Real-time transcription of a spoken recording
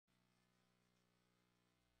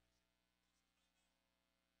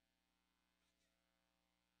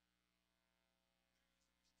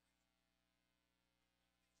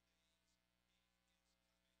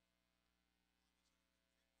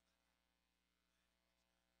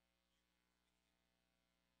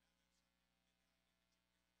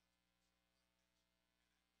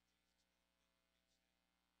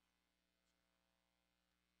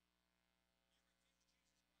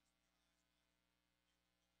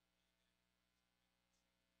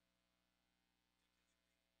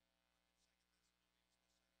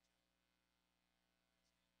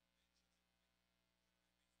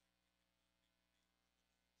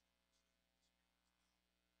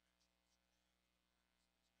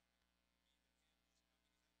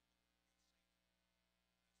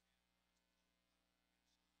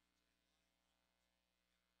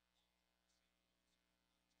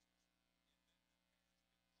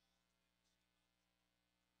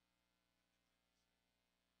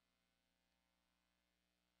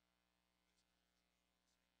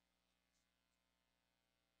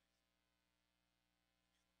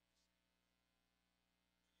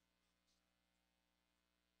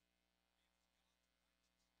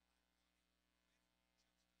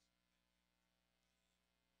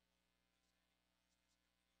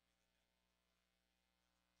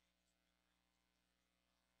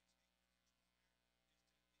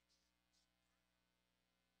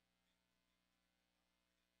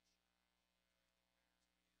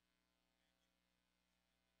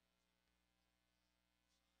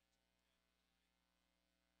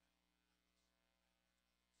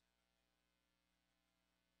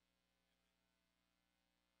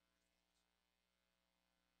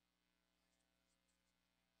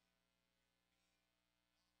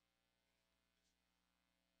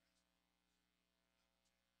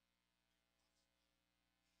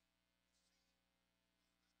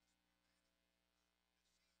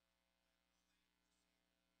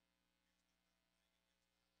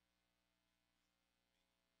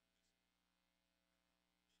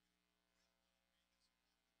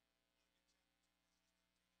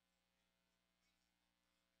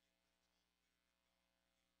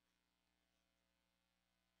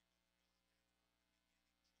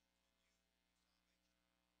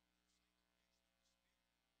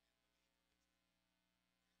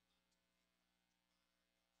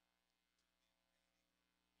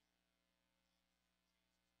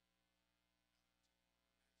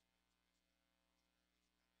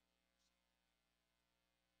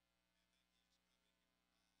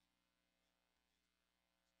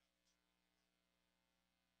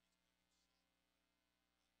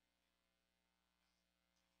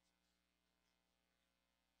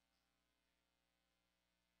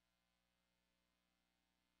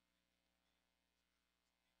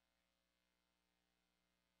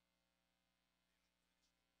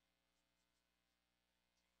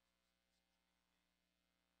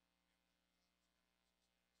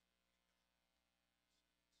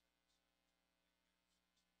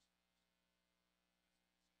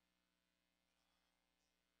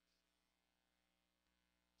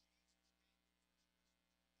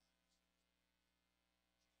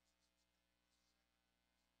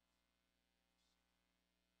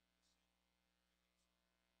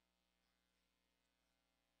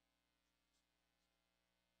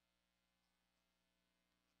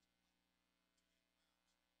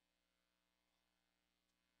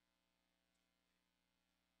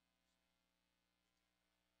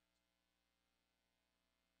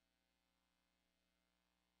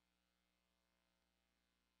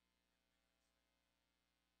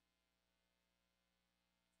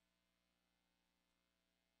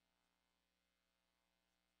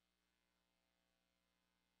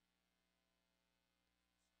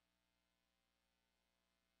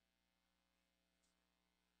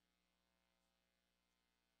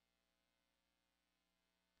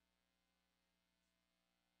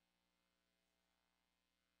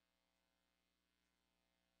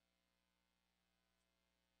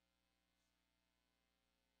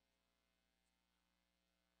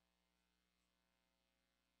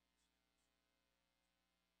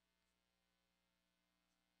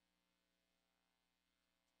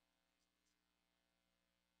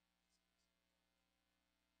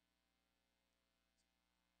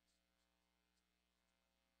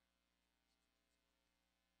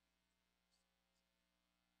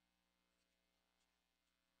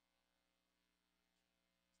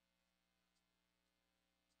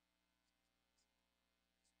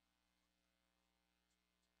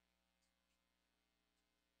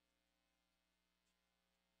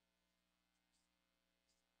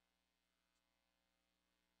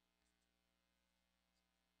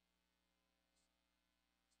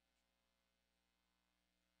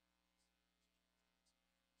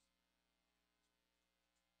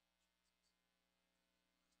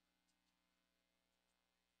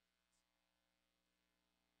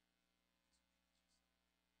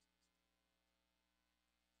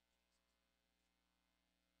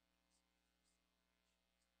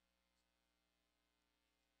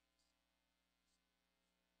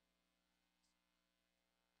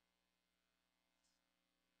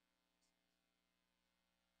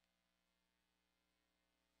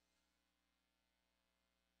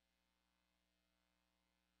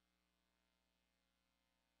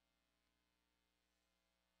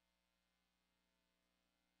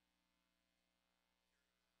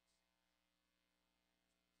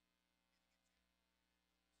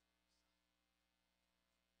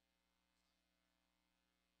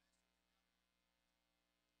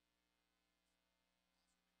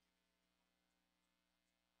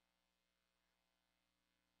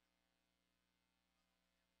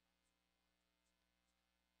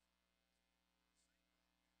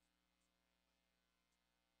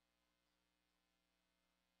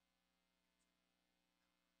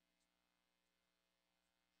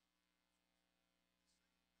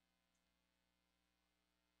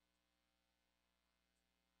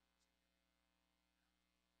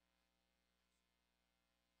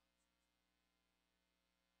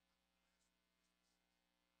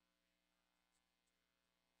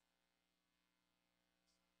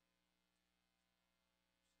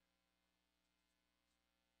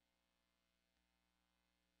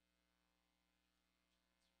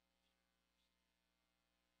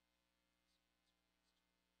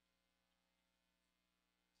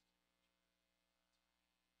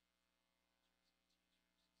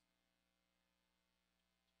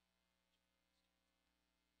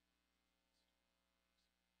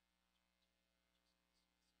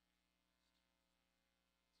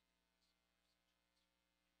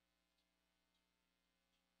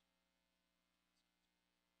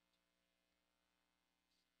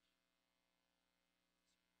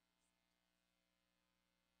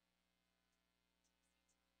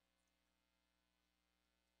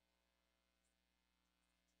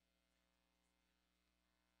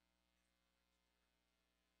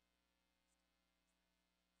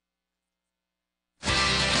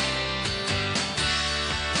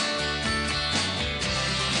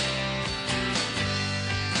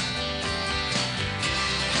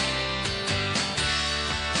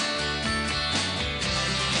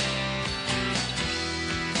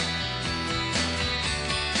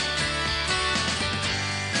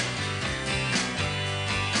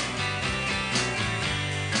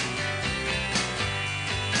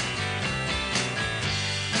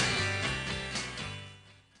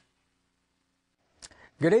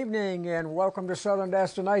Good evening and welcome to Southern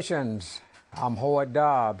Destinations. I'm Hoyt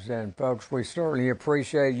Dobbs, and folks, we certainly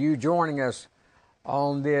appreciate you joining us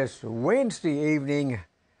on this Wednesday evening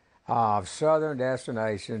of Southern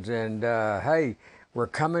Destinations. And hey, we're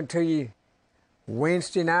coming to you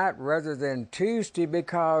Wednesday night rather than Tuesday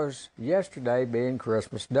because yesterday being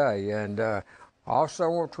Christmas Day. And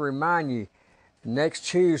also want to remind you, next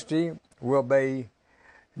Tuesday will be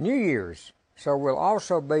New Year's. So we'll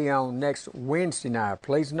also be on next Wednesday night.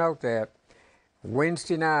 Please note that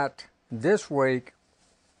Wednesday night this week,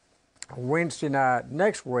 Wednesday night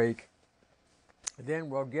next week,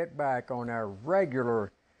 then we'll get back on our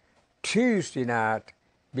regular Tuesday night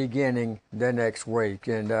beginning the next week.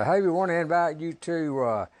 And hey, we want to invite you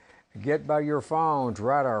to get by your phones,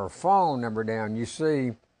 write our phone number down. You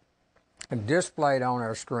see displayed on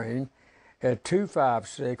our screen at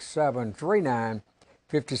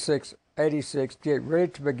 256-739-5686. Get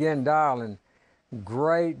ready to begin dialing.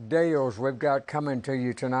 Great deals we've got coming to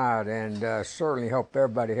you tonight, and certainly hope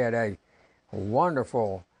everybody had a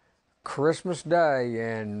wonderful Christmas Day,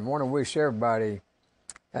 and want to wish everybody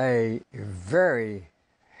a very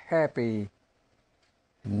happy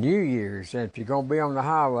New Year's. And if you're going to be on the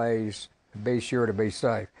highways, be sure to be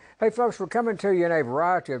safe. Hey folks, we're coming to you in a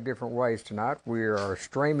variety of different ways tonight. We are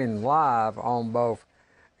streaming live on both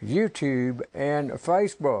YouTube and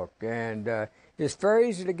Facebook, and it's very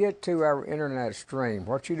easy to get to our internet stream.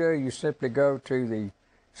 What you do, you simply go to the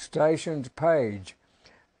station's page,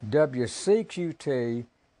 WCQT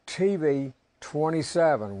TV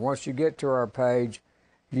 27. Once you get to our page,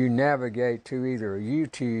 you navigate to either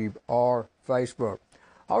YouTube or Facebook.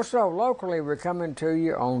 Also, locally, we're coming to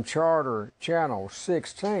you on Charter Channel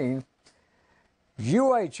 16,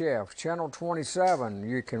 UHF Channel 27.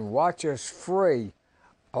 You can watch us free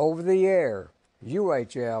over the air,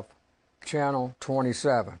 UHF Channel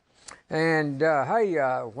 27. And hey,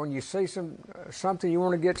 when you see something you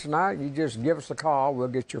want to get tonight, you just give us a call. We'll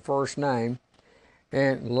get your first name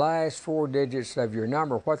and last four digits of your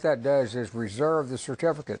number. What that does is reserve the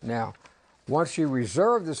certificate. Now, once you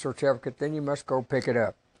reserve the certificate, then you must go pick it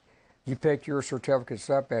up. You pick your certificates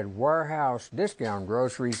up at Warehouse Discount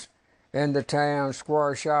Groceries in the Town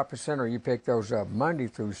Square Shopping Center. You pick those up Monday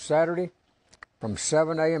through Saturday from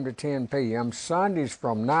 7 a.m. to 10 p.m., Sundays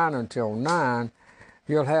from 9 until 9.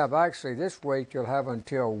 You'll have, actually this week, you'll have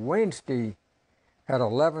until Wednesday at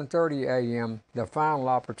 11:30 a.m. the final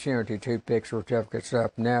opportunity to pick certificates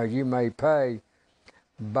up. Now, you may pay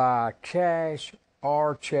by cash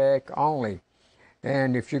or check only.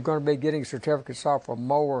 And if you're going to be getting certificates off of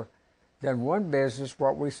more than one business,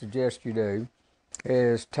 what we suggest you do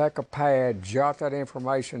is take a pad, jot that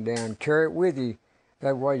information down, carry it with you.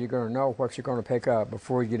 That way you're going to know what you're going to pick up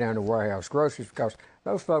before you get down to Warehouse Groceries, because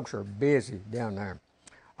those folks are busy down there.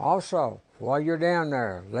 Also, while you're down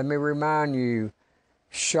there, let me remind you,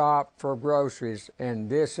 shop for groceries, and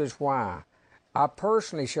this is why. I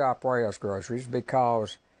personally shop Warehouse Groceries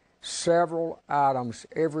because several items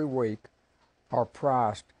every week are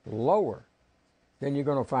priced lower than you're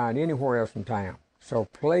going to find anywhere else in town. So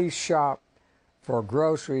please shop for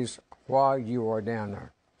groceries while you are down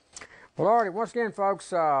there. Well, all right, once again,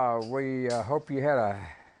 folks, we hope you had a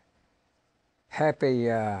happy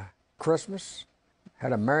Christmas,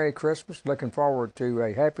 had a Merry Christmas, looking forward to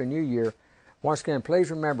a Happy New Year. Once again,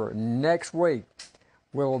 please remember, next week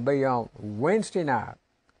we will be on Wednesday night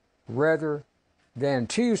rather than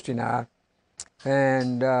Tuesday night,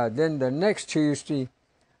 and then the next Tuesday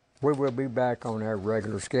we will be back on our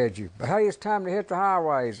regular schedule. But hey, it's time to hit the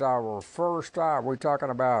highways. Our first stop, we're talking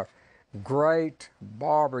about great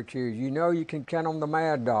barbecue. You know you can count on the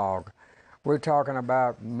Mad Dog. We're talking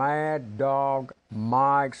about Mad Dog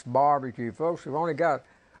Mike's Barbecue. Folks, we've only got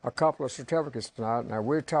a couple of certificates tonight. Now,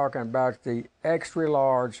 we're talking about the extra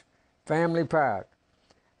large family pack.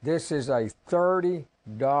 This is a $30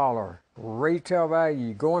 retail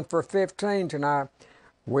value. Going for $15 tonight.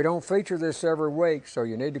 We don't feature this every week, so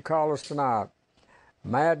you need to call us tonight.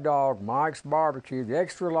 Mad Dog Mike's Barbecue, the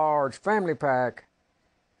extra large family pack,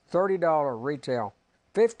 $30 retail,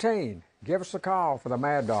 $15. Give us a call for the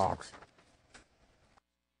Mad Dogs.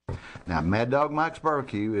 Now, Mad Dog Mike's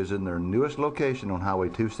Barbecue is in their newest location on Highway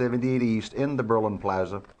 278 East in the Berlin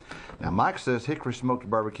Plaza. Now, Mike says hickory smoked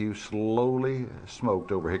barbecue, slowly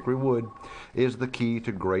smoked over hickory wood, is the key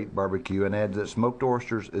to great barbecue, and adds that smoked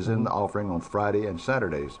oysters is in the offering on Friday and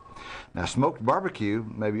Saturdays. Now, smoked barbecue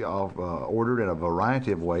may be ordered in a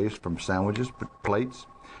variety of ways, from sandwiches, plates,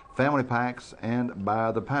 family packs, and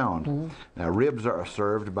by the pound. Now, ribs are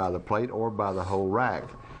served by the plate or by the whole rack.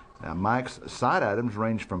 Now, Mike's side items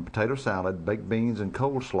range from potato salad, baked beans, and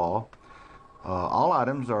coleslaw, All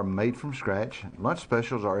items are made from scratch. Lunch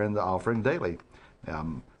specials are in the offering daily.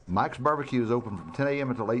 Mike's Barbecue is open from 10 a.m.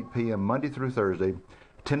 until 8 p.m. Monday through Thursday,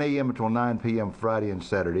 10 a.m. until 9 p.m. Friday and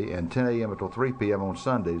Saturday, and 10 a.m. until 3 p.m. on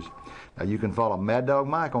Sundays. Now you can follow Mad Dog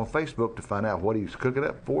Mike on Facebook to find out what he's cooking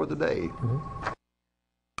up for the day.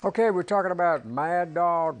 Okay, we're talking about Mad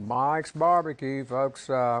Dog Mike's Barbecue, folks.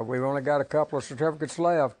 We've only got a couple of certificates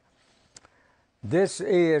left. This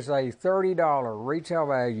is a $30 retail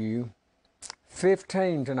value,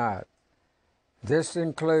 $15 tonight. This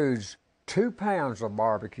includes 2 pounds of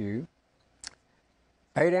barbecue,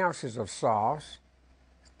 8 ounces of sauce,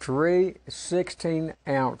 3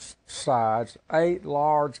 16-ounce sides, 8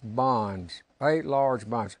 large buns. 8 large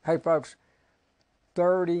buns. Hey, folks,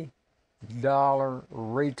 $30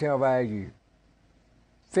 retail value,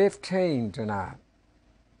 $15 tonight.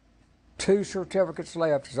 2 certificates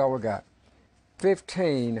left is all we got.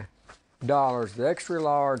 $15. The extra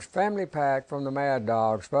large family pack from the Mad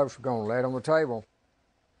Dogs. Folks, we're going to lay it on the table.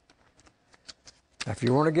 If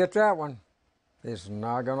you want to get that one, it's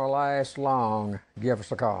not going to last long. Give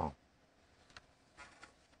us a call.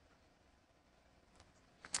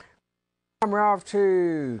 We're off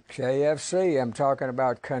to KFC. I'm talking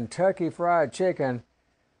about Kentucky Fried Chicken.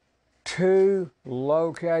 2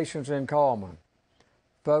 locations in Coleman.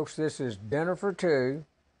 Folks, this is dinner for 2.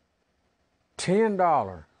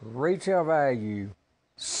 $10 retail value,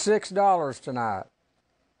 $6 tonight.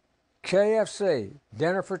 KFC,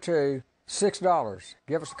 dinner for 2, $6.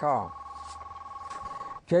 Give us a call.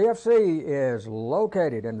 KFC is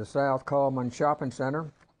located in the South Coleman Shopping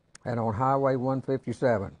Center and on Highway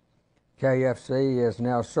 157. KFC is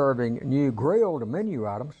now serving new grilled menu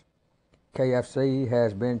items. KFC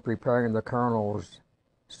has been preparing the Colonel's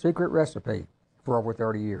secret recipe for over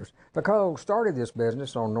 30 years. The Coles started this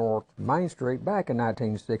business on North Main Street back in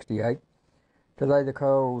 1968. Today, the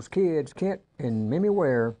Coles kids, Kent and Mimi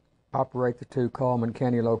Ware, operate the 2 Coleman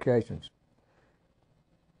County locations.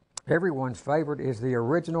 Everyone's favorite is the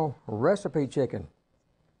original recipe chicken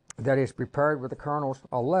that is prepared with the Colonel's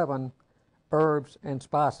 11 herbs and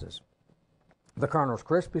spices. The Colonel's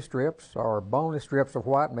crispy strips are boneless strips of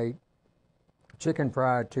white meat, chicken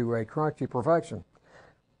fried to a crunchy perfection.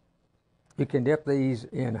 You can dip these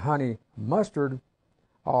in honey mustard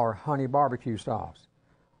or honey barbecue sauce.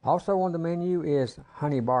 Also on the menu is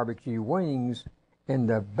honey barbecue wings and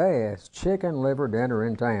the best chicken liver dinner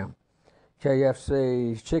in town.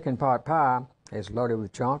 KFC's chicken pot pie is loaded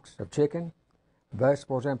with chunks of chicken,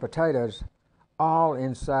 vegetables, and potatoes, all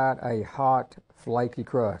inside a hot, flaky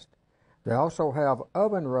crust. They also have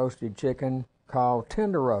oven-roasted chicken called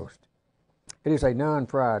Tender Roast. It is a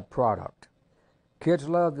non-fried product. Kids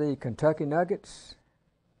love the Kentucky Nuggets,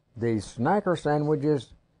 the Snacker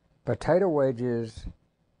Sandwiches, potato wedges,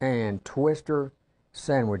 and Twister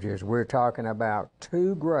Sandwiches. We're talking about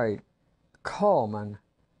 2 great Coleman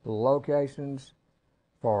locations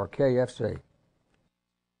for KFC.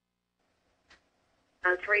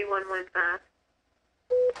 3115.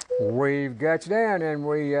 We've got you down, and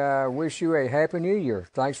we wish you a Happy New Year.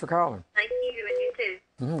 Thanks for calling. Thank you, and you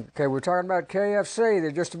too. Okay, we're talking about KFC.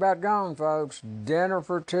 They're just about gone, folks. Dinner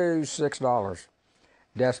for 2, $6.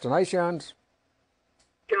 Destinations?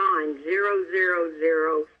 John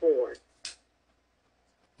 0004.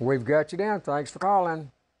 We've got you down. Thanks for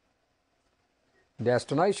calling.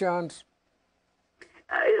 Destinations?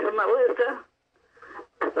 It's Melissa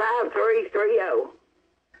 5330.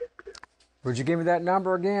 Would you give me that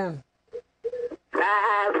number again?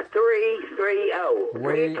 5330.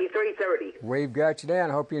 5330. We've got you down.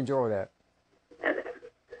 Hope you enjoy that.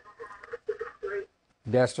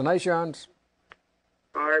 Destinations?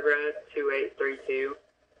 Barbara 2832.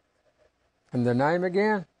 And the name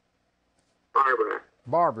again? Barbara.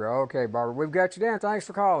 Barbara. Okay, Barbara. We've got you down. Thanks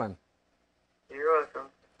for calling. You're welcome.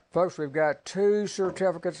 Folks, we've got 2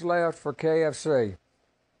 certificates left for KFC.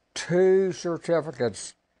 2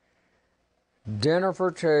 certificates. Dinner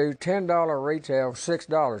for 2, $10 retail,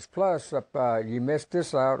 $6. Plus, you missed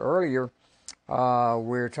this out earlier.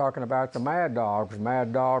 We're talking about the Mad Dogs,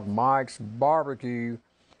 Mad Dog Mike's Barbecue.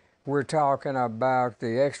 We're talking about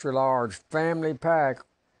the extra large family pack,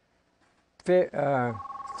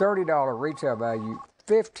 $30 retail value,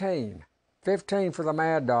 $15 for the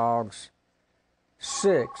Mad Dogs,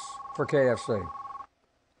 $6 for KFC.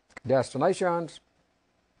 Destinations?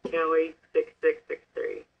 Kelly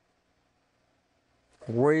 6663.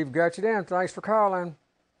 We've got you down. Thanks for calling.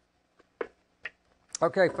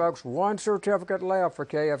 Okay, folks, 1 certificate left for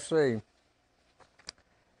KFC.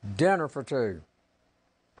 Dinner for 2.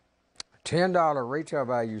 $10 retail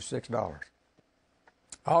value, $6.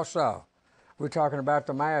 Also, we're talking about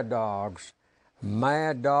the Mad Dogs.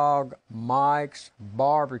 Mad Dog Mike's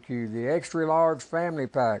Barbecue, the extra large family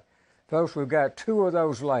pack. Folks, we've got 2 of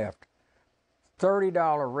those left.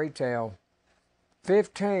 $30 retail,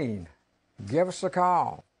 15. Give us a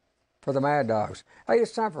call for the Mad Dogs. Hey,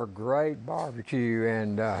 it's time for a great barbecue,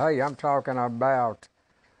 and hey, I'm talking about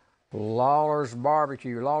Lawler's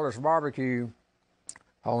Barbecue. Lawler's Barbecue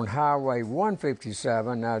on Highway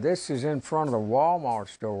 157. Now, this is in front of the Walmart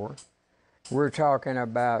store. We're talking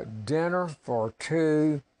about dinner for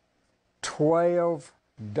 2, $12.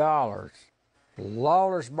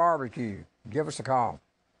 Lawler's Barbecue. Give us a call.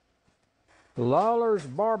 Lawler's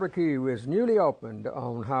Barbecue is newly opened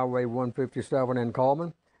on Highway 157 in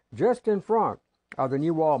Coleman, just in front of the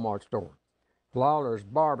new Walmart store. Lawler's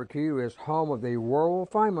Barbecue is home of the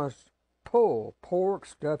world-famous pulled pork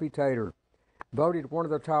stuffy tater, voted one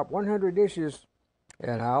of the top 100 dishes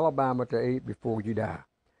in Alabama to eat before you die.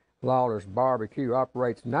 Lawler's Barbecue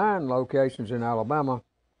operates 9 locations in Alabama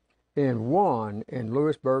and 1 in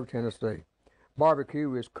Lewisburg, Tennessee.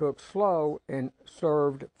 Barbecue is cooked slow and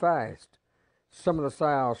served fast. Some of the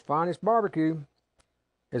South's finest barbecue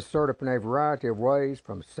is served up in a variety of ways,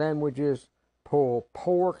 from sandwiches, pulled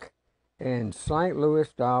pork, and St.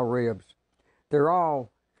 Louis-style ribs. They're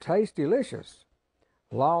all taste delicious.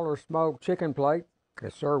 Lawler's smoked chicken plate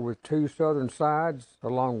is served with 2 southern sides,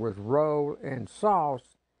 along with roll and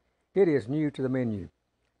sauce. It is new to the menu.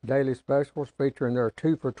 Daily specials featuring their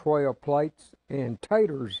 2 for $12 plates and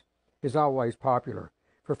taters is always popular.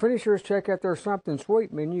 For finishers, check out their Something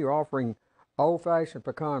Sweet menu offering old-fashioned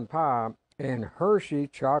pecan pie and Hershey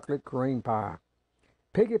chocolate cream pie.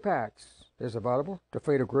 Piggy Packs is available to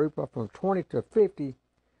feed a group of from 20 to 50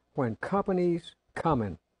 when company's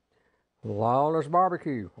coming. Lawler's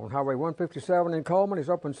Barbecue on Highway 157 in Coleman is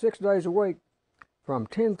open 6 days a week from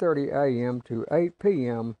 10:30 a.m. to 8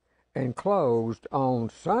 p.m. and closed on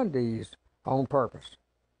Sundays on purpose.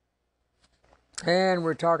 And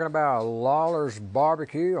we're talking about Lawler's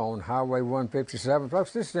Barbecue on Highway 157.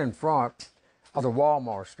 Folks, this is in front of the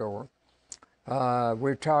Walmart store.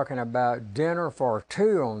 We're talking about dinner for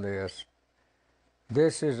 2 on this.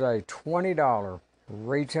 This is a $20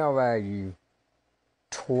 retail value,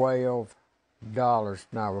 $12.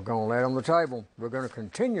 Now we're going to lay it on the table. We're going to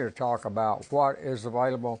continue to talk about what is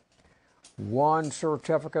available. 1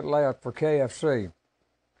 certificate left for KFC.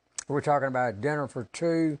 We're talking about dinner for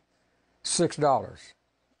 2, $6.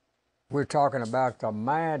 We're talking about the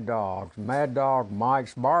Mad Dogs, Mad Dog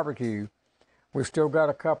Mike's Barbecue. We've still got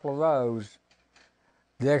a couple of those.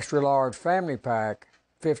 The extra large family pack,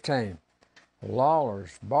 15.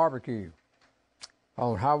 Lawler's Barbecue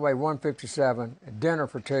on Highway 157, dinner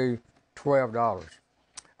for 2, $12.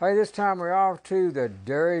 Hey, this time we're off to the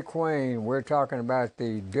Dairy Queen. We're talking about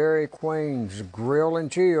the Dairy Queen's Grill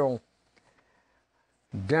and Chill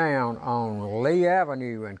down on Lee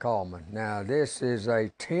Avenue in Coleman. Now, this is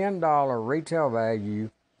a $10 retail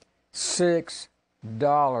value, $6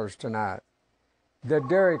 tonight. The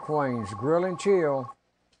Dairy Queen's Grill and Chill,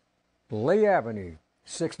 Lee Avenue,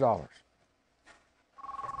 $6.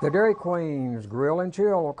 The Dairy Queen's Grill and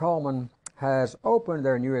Chill Coleman has opened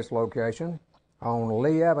their newest location on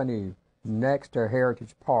Lee Avenue next to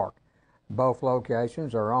Heritage Park. Both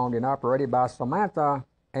locations are owned and operated by Samantha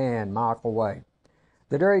and Michael Way.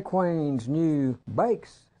 The Dairy Queen's new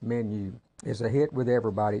Bakes menu is a hit with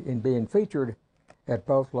everybody and being featured at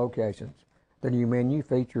both locations. The new menu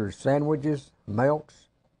features sandwiches, milks,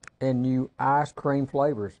 and new ice cream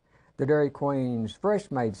flavors. The Dairy Queen's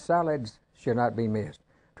fresh-made salads should not be missed.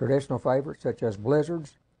 Traditional favorites such as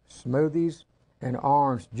blizzards, smoothies, and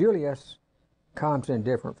orange Julius comes in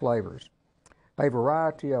different flavors. A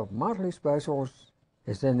variety of monthly specials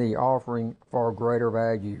is in the offering for greater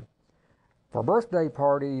value. For birthday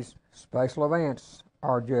parties, special events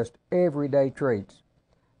are just everyday treats.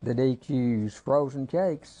 The DQ's frozen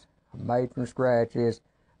cakes, made from scratch, is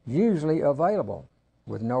usually available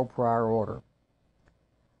with no prior order.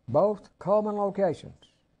 Both Coleman locations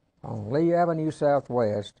on Lee Avenue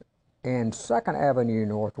Southwest and 2nd Avenue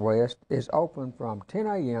Northwest is open from 10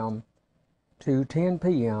 a.m. to 10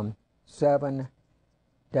 p.m. 7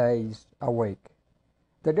 days a week.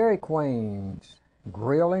 The Dairy Queen's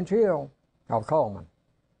Grill and Chill of Coleman.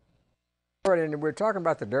 All right, and we're talking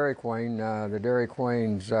about the Dairy Queen, the Dairy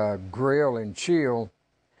Queen's Grill and Chill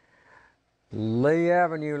Lee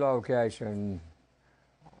Avenue location,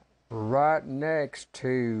 right next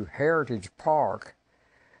to Heritage Park.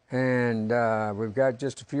 And we've got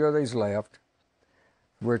just a few of these left.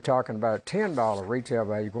 We're talking about $10 retail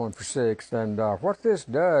value going for 6. And what this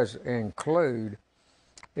does include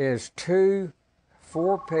is 2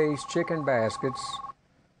 4-piece chicken baskets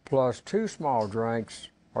plus 2 small drinks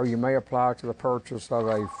or you may apply to the purchase of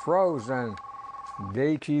a frozen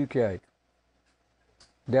DQ cake.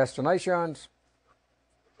 Destinations?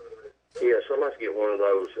 Yes, I'd like to get one of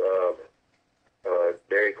those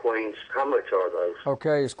Dairy Queens. How much are those?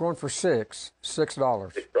 Okay, it's going for $6.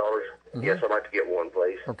 $6. Yes, I'd like to get one,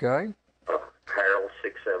 please. Okay. Harold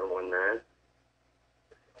 6719.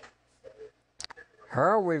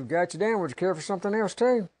 Harold, we've got you down. Would you care for something else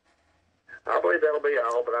too? I believe that'll be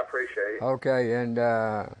all, but I appreciate it. Okay, and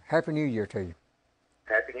Happy New Year to you.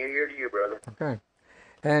 Happy New Year to you, brother. Okay.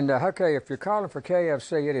 And okay, if you're calling for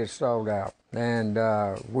KFC, it is sold out. And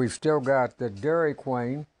we've still got the Dairy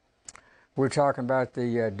Queen. We're talking about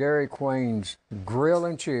the Dairy Queen's Grill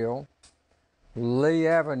and Chill, Lee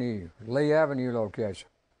Avenue location.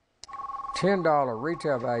 $10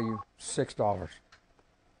 retail value, $6.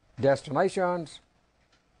 Destinations?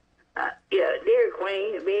 Yeah, Dairy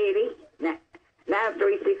Queen, Betty,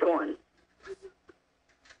 9361.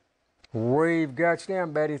 We've got you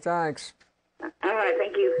down, Betty. Thanks. All right,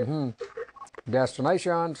 thank you.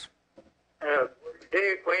 Destinations?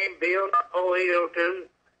 Dairy Queen, Bill 0802.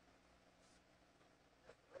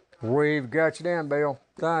 We've got you down, Bill.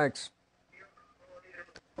 Thanks.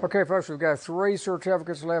 Okay, folks, we've got 3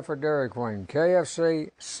 certificates left for Dairy Queen.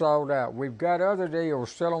 KFC sold out. We've got other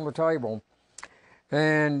deals still on the table.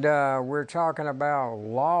 And we're talking about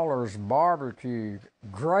Lawler's Barbecue.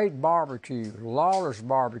 Great barbecue. Lawler's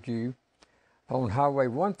Barbecue on Highway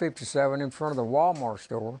 157 in front of the Walmart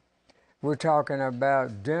store. We're talking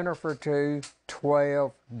about dinner for two,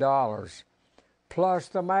 $12. Plus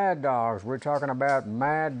the Mad Dogs. We're talking about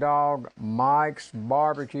Mad Dog Mike's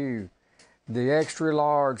Barbecue. The extra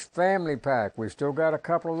large family pack. We've still got a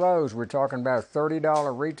couple of those. We're talking about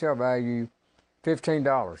 $30 retail value,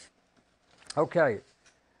 $15. Okay.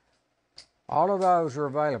 All of those are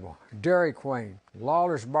available. Dairy Queen,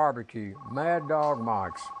 Lawler's Barbecue, Mad Dog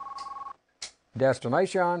Mike's.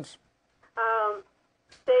 Destinations?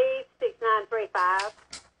 Steve 6935.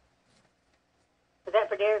 Is that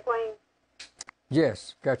for Dairy Queen?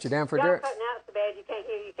 Yes. Got you down for Y'all Dairy. cutting out so bad you can't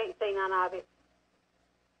hear, you can't see none of it.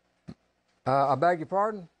 I beg your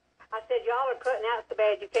pardon? I said y'all are cutting out so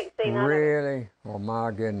bad you can't see none Really? Oh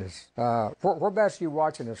my goodness. Whereabouts are you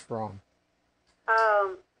watching this from?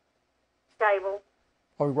 of it. Cable.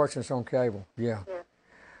 Oh, you're watching this on cable. Yeah. Yeah.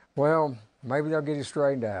 Well, maybe they'll get it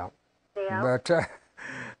straightened out. Yeah.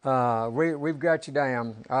 But we've got you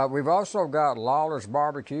down. We've also got Lawler's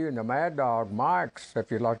Barbecue and the Mad Dog Mike's, if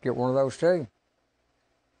you'd like to get one of those too.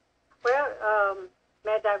 Well,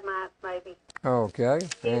 Mad Dog Mice maybe. Okay.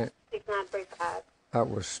 And 6935. that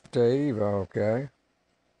was Steve. Okay.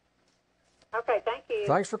 Okay, thank you.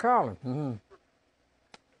 Thanks for calling.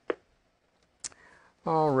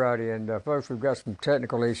 All righty, and folks, we've got some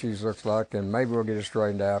technical issues, looks like, and maybe we'll get it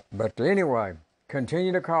straightened out. But anyway,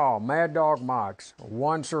 continue to call. Mad Dog Mike's,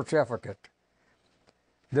 1 certificate.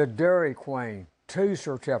 The Dairy Queen, 2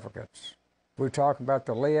 certificates. We're talking about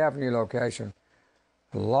the Lee Avenue location.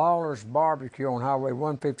 Lawler's Barbecue on Highway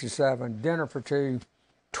 157, dinner for two,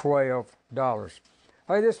 $12.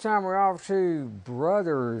 Hey, this time we're off to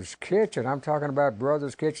Brothers Kitchen. I'm talking about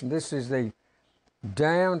Brothers Kitchen. This is the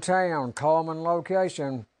downtown Coleman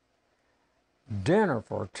location. Dinner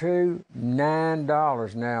for two,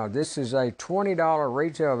 $9. Now, this is a $20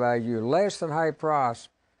 retail value, less than high price.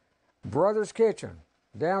 Brothers Kitchen,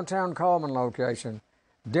 downtown Coleman location.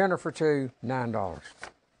 Dinner for two, $9.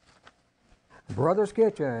 Brothers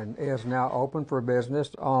Kitchen is now open for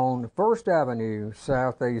business on First Avenue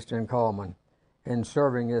Southeast in Coleman and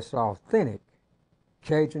serving its authentic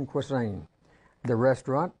Cajun cuisine. The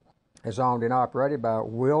restaurant is owned and operated by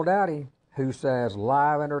Will Dowdy, who says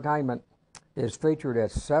live entertainment is featured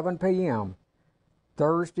at 7 p.m.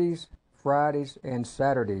 Thursdays, Fridays, and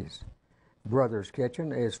Saturdays. Brothers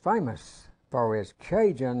Kitchen is famous for its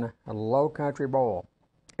Cajun low country boil.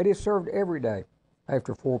 It is served every day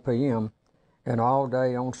after 4 p.m. and all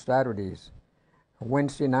day on Saturdays.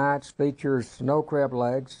 Wednesday nights features snow crab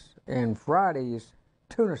legs, and Fridays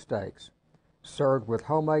tuna steaks, served with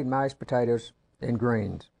homemade mashed potatoes and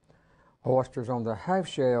greens. Oysters on the half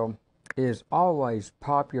shell is always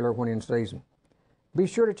popular when in season. Be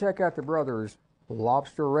sure to check out the Brothers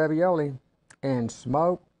Lobster Ravioli and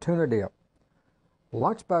Smoked Tuna Dip.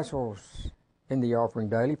 Lunch specials in the offering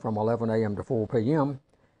daily from 11 a.m. to 4 p.m.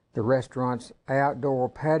 The restaurant's outdoor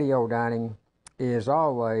patio dining is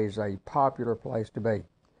always a popular place to be.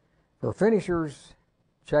 For finishers,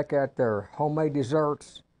 check out their homemade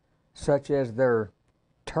desserts, such as their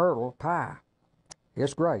turtle pie.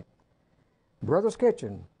 It's great. Brothers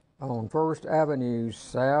Kitchen on First Avenue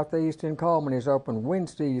Southeast in Coleman is open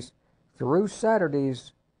Wednesdays through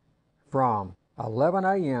Saturdays from 11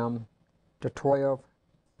 a.m. to 12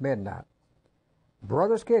 midnight.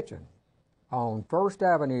 Brothers Kitchen on 1st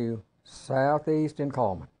Avenue Southeast in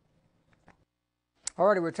Coleman.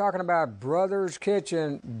 Alrighty, we're talking about Brothers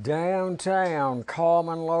Kitchen, downtown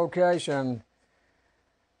Coleman location.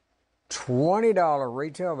 $20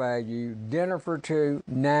 retail value, dinner for two,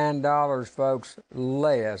 $9, folks,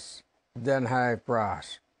 less than half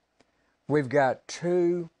price. We've got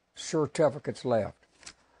 2 certificates left.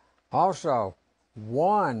 Also,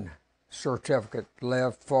 1 certificate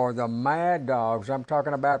left for the Mad Dogs. I'm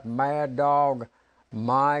talking about Mad Dog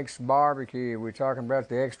Mike's Barbecue. We're talking about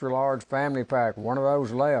the extra large family pack. 1 of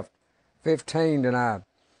those left. 15 tonight.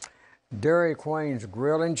 Dairy Queen's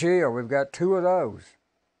Grill and Chill. We've got 2 of those.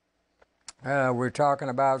 We're talking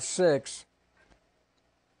about 6.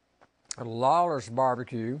 Lawless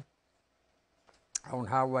Barbecue on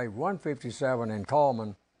Highway 157 in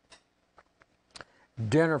Coleman.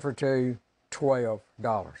 Dinner for two, $12.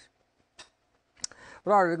 Well,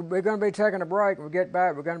 all right, we're going to be taking a break. When we get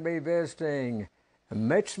back, we're going to be visiting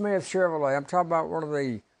Mitch Smith Chevrolet. I'm talking about one of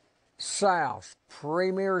the South's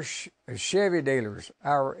premier Chevy dealers.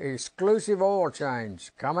 Our exclusive oil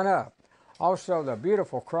change coming up. Also, the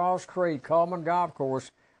beautiful Cross Creek Coleman Golf Course.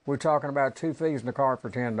 We're talking about 2 fees in the cart for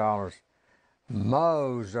 $10.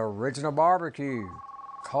 Moe's Original Barbecue,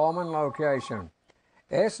 Coleman location.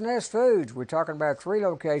 S&S Foods. We're talking about 3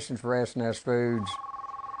 locations for S&S Foods.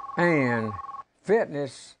 And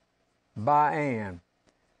Fitness by Ann.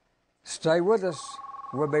 Stay with us.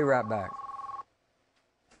 We'll be right back.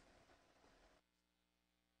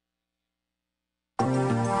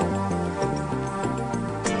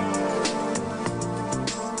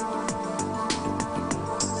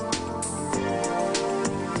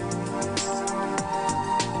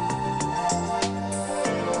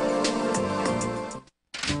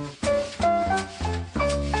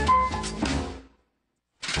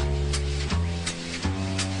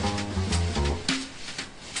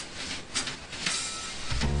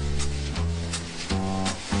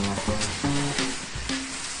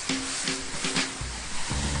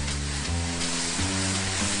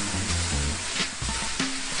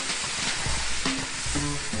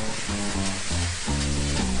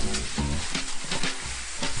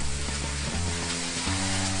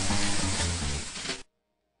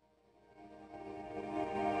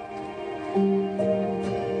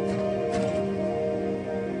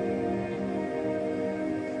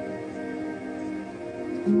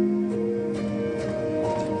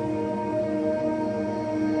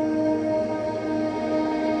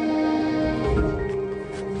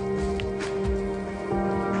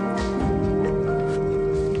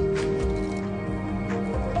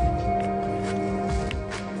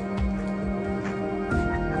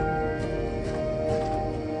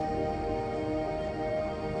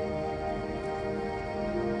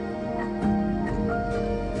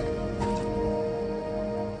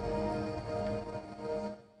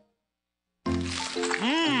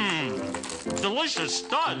 Delicious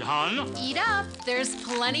stud, hun. Eat up. There's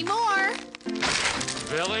plenty more.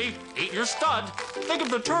 Billy, eat your stud. Think of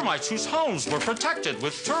the termites whose homes were protected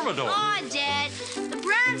with Termidor. Aw, Dad. The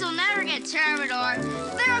Browns will never get Termidor.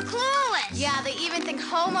 They're clueless. Yeah, they even think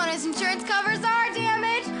homeowners insurance covers our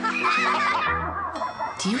damage.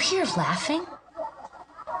 Do you hear laughing?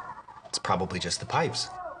 It's probably just the pipes.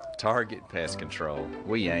 Target Pest Control.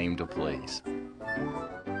 We aim to please.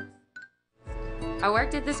 I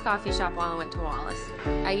worked at this coffee shop while I went to Wallace.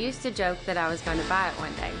 I used to joke that I was going to buy it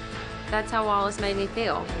one day. That's how Wallace made me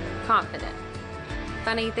feel, confident.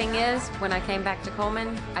 Funny thing is, when I came back to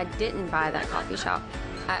Coleman, I didn't buy that coffee shop.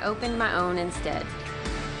 I opened my own instead.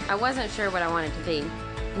 I wasn't sure what I wanted to be.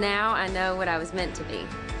 Now I know what I was meant to be.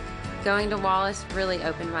 Going to Wallace really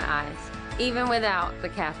opened my eyes, even without the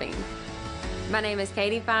caffeine. My name is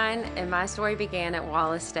Katie Fine, and my story began at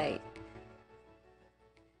Wallace State.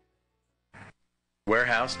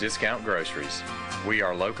 Warehouse Discount Groceries. We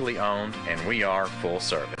are locally owned and we are full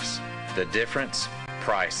service. The difference?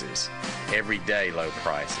 Prices. Everyday low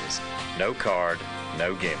prices. No card,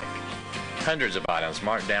 no gimmick. Hundreds of items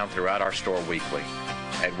marked down throughout our store weekly.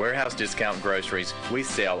 At Warehouse Discount Groceries, we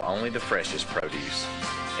sell only the freshest produce.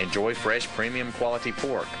 Enjoy fresh premium quality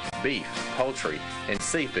pork, beef, poultry, and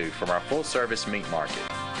seafood from our full service meat market.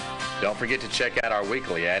 Don't forget to check out our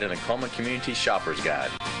weekly ad in the Coleman Community Shopper's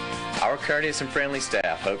Guide. Our courteous and friendly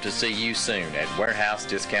staff hope to see you soon at Warehouse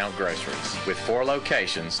Discount Groceries, with 4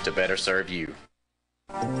 locations to better serve you.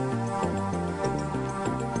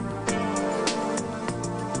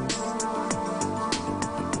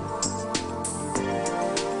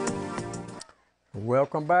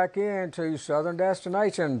 Welcome back into Southern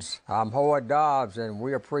Destinations. I'm Howard Dobbs, and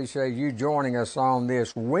we appreciate you joining us on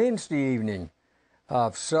this Wednesday evening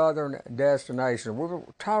of Southern Destinations. We were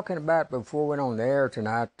talking about before we went on the air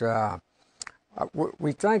tonight,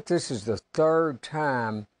 we think this is the third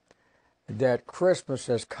time that Christmas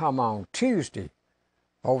has come on Tuesday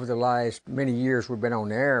over the last many years we've been on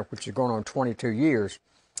the air, which is going on 22 years.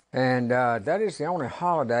 And that is the only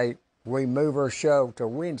holiday we move our show to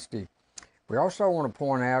Wednesday. We also want to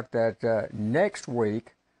point out that next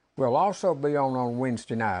week we'll also be on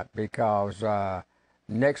Wednesday night because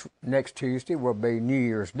next Tuesday will be New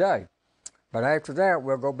Year's Day. But after that,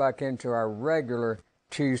 we'll go back into our regular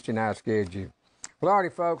Tuesday night schedule. Well,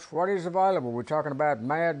 alrighty, folks, what is available? We're talking about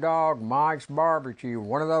Mad Dog, Mike's Barbecue,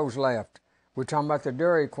 one of those left. We're talking about the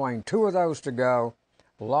Dairy Queen, 2 of those to go.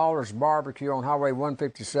 Lawler's Barbecue on Highway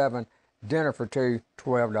 157, dinner for 2,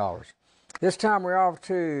 $12. This time we're off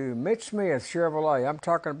to Mitch Smith Chevrolet. I'm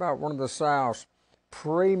talking about one of the South's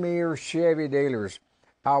premier Chevy dealers.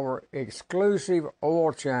 Our exclusive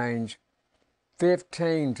oil change,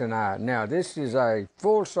 15 tonight. Now, this is a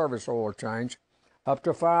full-service oil change, up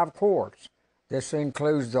to 5 quarts. This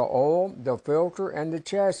includes the oil, the filter, and the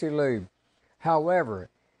chassis lube. However,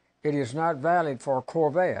 it is not valid for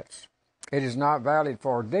Corvettes. It is not valid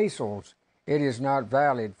for diesels. It is not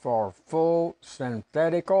valid for full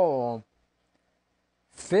synthetic oil.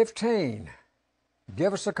 15.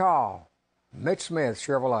 Give us a call. Mitch Smith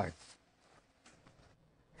Chevrolet.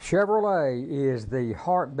 Chevrolet is the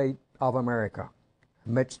heartbeat of America.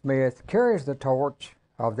 Mitch Smith carries the torch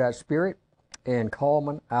of that spirit in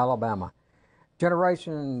Coleman, Alabama.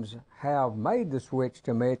 Generations have made the switch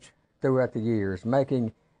to Mitch throughout the years,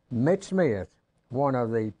 making Mitch Smith one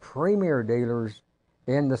of the premier dealers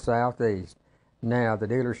in the Southeast. Now, the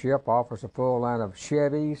dealership offers a full line of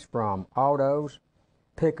Chevys, from autos,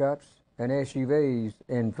 pickups, and SUVs,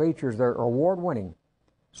 and features their award-winning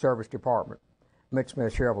service department. Mitch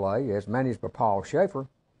Smith Chevrolet is managed by Paul Schaefer.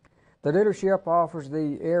 The dealership offers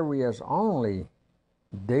the area's only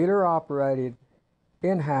dealer-operated,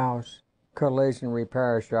 in-house collision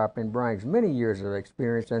repair shop and brings many years of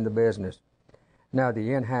experience in the business. Now,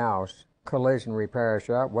 the in-house collision repair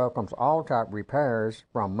shop welcomes all type repairs,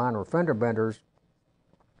 from minor fender benders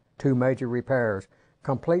to major repairs.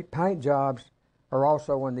 Complete paint jobs are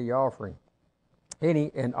also in the offering.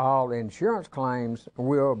 Any and all insurance claims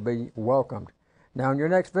will be welcomed. Now, on your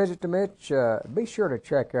next visit to Mitch, be sure to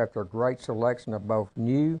check out their great selection of both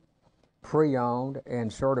new, pre-owned,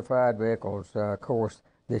 and certified vehicles. Of course,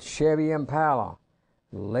 the Chevy Impala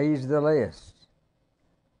leads the list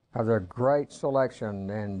of their great selection.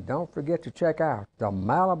 And don't forget to check out the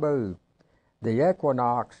Malibu, the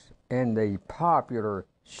Equinox, and the popular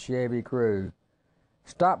Chevy Cruze.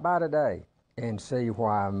 Stop by today and see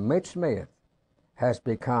why Mitch Smith has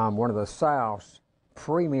become one of the South's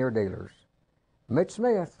premier dealers. Mitch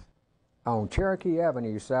Smith on Cherokee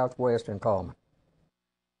Avenue Southwest in Coleman.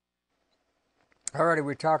 Alrighty,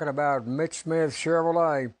 we're talking about Mitch Smith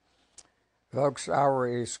Chevrolet. Folks, our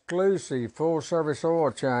exclusive full-service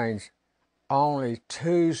oil change, only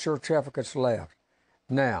 2 certificates left.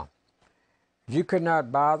 Now, you could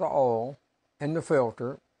not buy the oil and the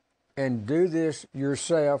filter and do this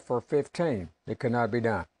yourself for 15. It could not be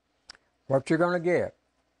done. What you're going to get,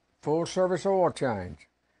 full-service oil change.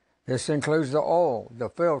 This includes the oil, the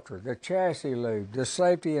filter, the chassis lube, the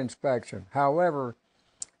safety inspection. However,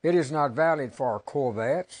 it is not valid for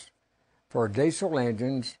Corvettes, for diesel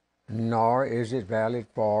engines, nor is it valid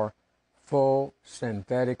for full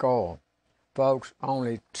synthetic oil. Folks,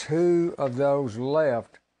 only 2 of those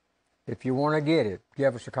left. If you want to get it,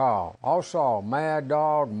 give us a call. Also, Mad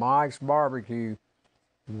Dog, Mike's Barbecue,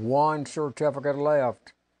 1 certificate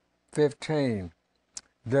left, 15.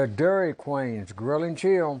 The Dairy Queen's Grill and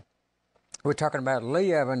Chill, we're talking about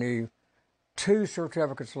Lee Avenue, 2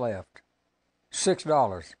 certificates left,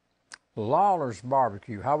 $6. Lawler's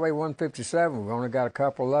Barbecue, Highway 157, we've only got a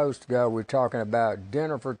couple of those to go. We're talking about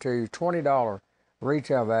dinner for 2, $20,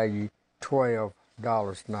 retail value, $12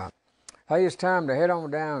 tonight. Hey, it's time to head on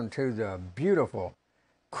down to the beautiful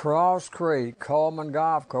Cross Creek Coleman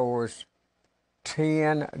Golf Course.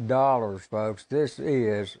 $10, folks. This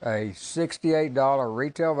is a $68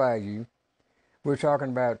 retail value. We're talking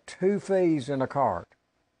about 2 fees in a cart.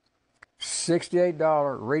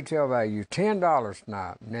 $68 retail value, $10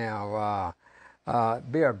 tonight. Now,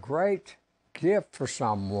 be a great gift for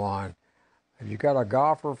someone. If you got a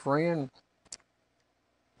golfer friend,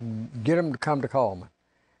 get them to come to Coleman.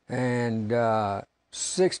 And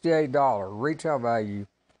 $68 retail value,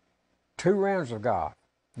 2 rounds of golf.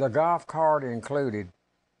 The golf cart included,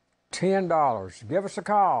 $10. Give us a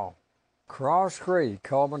call. Cross Creek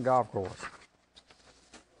Coleman Golf Course.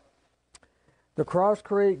 The Cross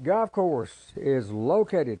Creek Golf Course is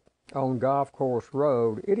located on Golf Course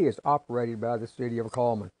Road. It is operated by the City of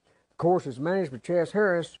Coleman. The course is managed by Chess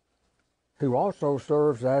Harris, who also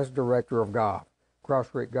serves as Director of Golf. Cross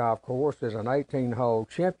Creek Golf Course is an 18-hole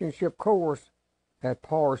championship course at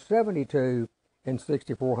par 72 and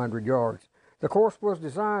 6,400 yards. The course was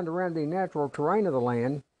designed around the natural terrain of the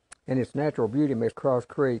land, and its natural beauty makes Cross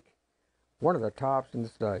Creek one of the tops in the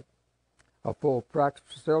state. A full practice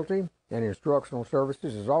facility and instructional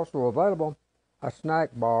services is also available. A snack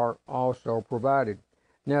bar also provided.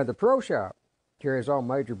 Now, the Pro Shop carries all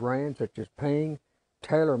major brands such as Ping,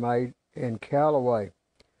 TaylorMade, and Callaway.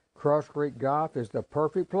 Cross Creek Golf is the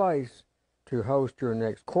perfect place to host your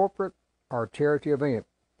next corporate or charity event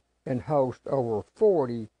and host over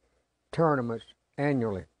 40 tournaments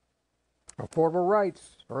annually. Affordable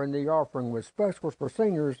rates are in the offering with specials for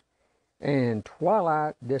seniors and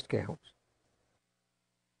twilight discounts.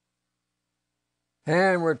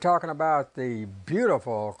 And we're talking about the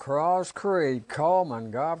beautiful Cross Creek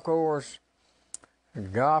Coleman Golf Course.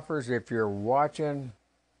 Golfers, if you're watching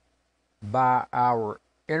by our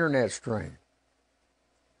internet stream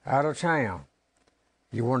out of town,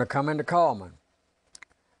 you want to come into Coleman,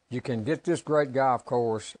 you can get this great golf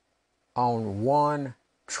course on one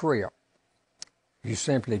trip. You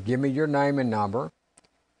simply give me your name and number.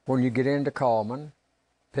 When you get into Coleman,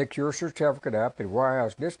 pick your certificate up at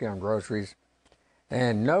Warehouse Discount Groceries,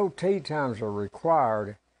 and no tee times are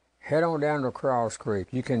required. Head on down to Cross Creek.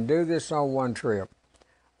 You can do this on one trip.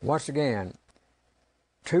 Once again,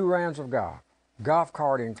 2 rounds of golf, golf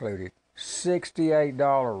cart included,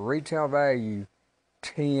 $68 retail value,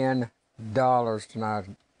 $10 tonight.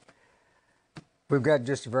 We've got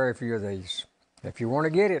just a very few of these. If you want to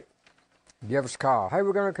get it, give us a call. Hey,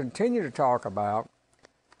 we're going to continue to talk about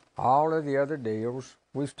all of the other deals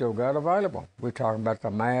we've still got available. We're talking about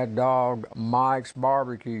the Mad Dog Mike's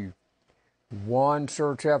Barbecue, 1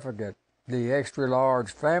 certificate, the extra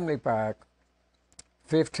large family pack,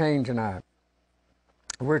 15 tonight.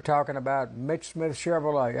 We're talking about Mitch Smith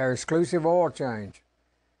Chevrolet, our exclusive oil change,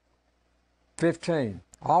 15.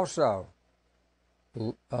 Also,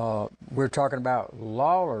 we're talking about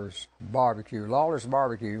Lawler's Barbecue. Lawler's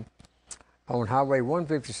Barbecue on Highway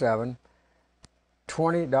 157,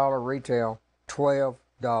 $20 retail, $12.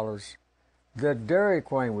 The Dairy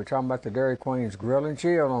Queen, we're talking about the Dairy Queen's Grill and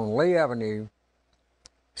Chill on Lee Avenue,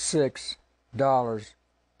 $6,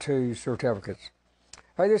 2 certificates.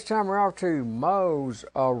 Hey, this time we're off to Moe's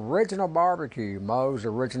Original Barbecue. Moe's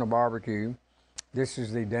Original Barbecue. This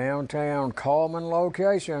is the downtown Coleman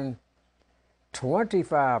location.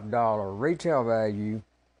 $25 retail value,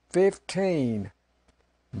 $15.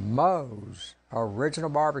 Moe's Original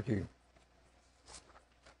Barbecue.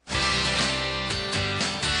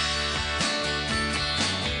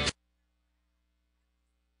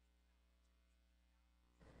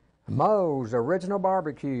 Moe's Original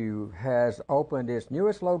Barbecue has opened its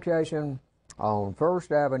newest location on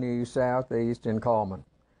 1st Avenue Southeast in Coleman.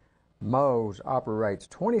 Moe's operates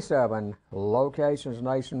 27 locations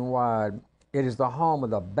nationwide. It is the home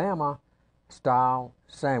of the Bama-style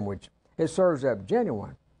sandwich. It serves up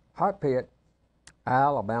genuine hot pit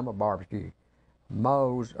Alabama barbecue.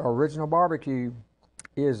 Moe's Original Barbecue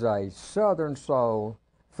is a Southern soul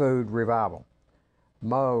food revival.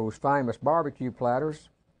 Moe's famous barbecue platters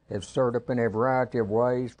is served up in a variety of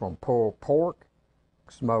ways, from pulled pork,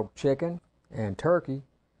 smoked chicken, and turkey,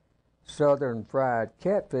 southern fried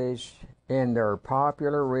catfish, and their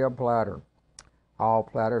popular rib platter. All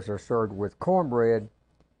platters are served with cornbread,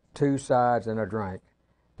 2 sides, and a drink.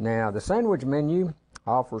 Now, the sandwich menu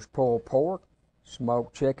offers pulled pork,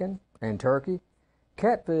 smoked chicken, and turkey.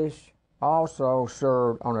 Catfish also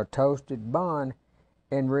served on a toasted bun,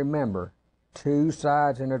 and remember, 2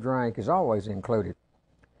 sides and a drink is always included.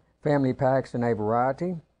 Family packs in a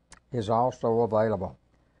variety is also available.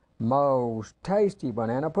 Moe's Tasty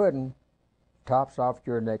Banana Pudding tops off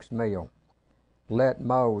your next meal. Let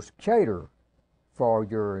Moe's cater for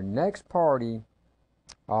your next party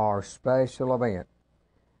or special event.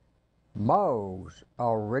 Moe's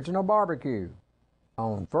Original Barbecue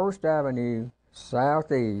on 1st Avenue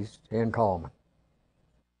Southeast in Coleman.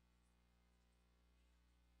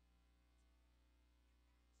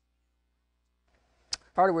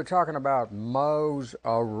 All right, we're talking about Moe's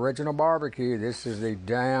Original Barbecue. This is the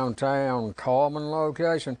downtown Coleman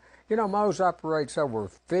location. You know, Moe's operates over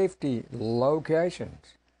 50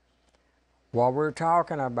 locations. What we're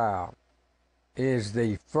talking about is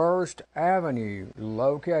the 1st Avenue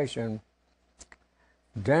location,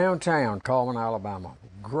 downtown Coleman, Alabama.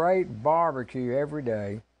 Great barbecue every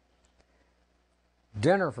day.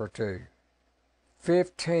 Dinner for two,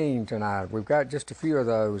 15 tonight. We've got just a few of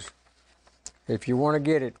those. If you want to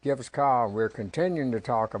get it, give us a call. We're continuing to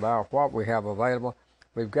talk about what we have available.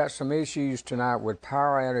 We've got some issues tonight with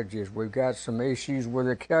power outages. We've got some issues with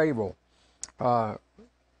the cable.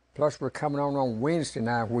 Plus, we're coming on Wednesday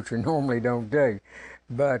night, which we normally don't do.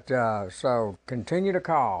 But, so, continue to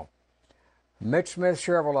call. Mitch Smith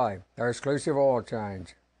Chevrolet, their exclusive oil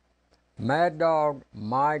change. Mad Dog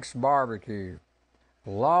Mike's Barbecue.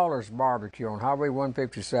 Lawler's Barbecue on Highway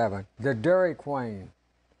 157. The Dairy Queen.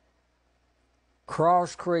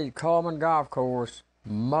 Cross Creek Coleman Golf Course.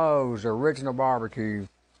 Moe's Original Barbecue.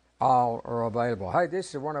 All are available. Hey,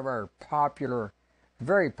 this is one of our popular,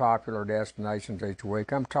 very popular destinations each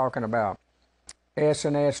week. I'm talking about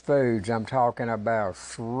S&S Foods. I'm talking about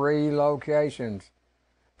 3 locations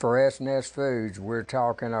for S&S Foods. We're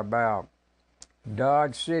talking about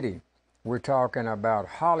Dodge City. We're talking about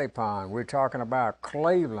Holly Pond. We're talking about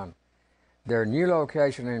Cleveland. Their new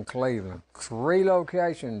location in Cleveland. 3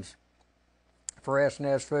 locations for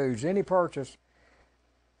S&S Foods. Any purchase,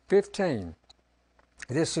 15.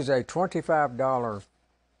 This is a $25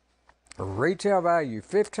 retail value,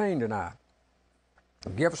 15 tonight.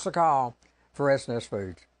 Give us a call for S&S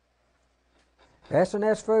Foods.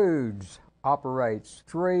 S&S Foods operates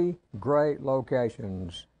 3 great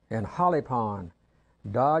locations in Holly Pond,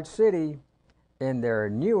 Dodge City, in their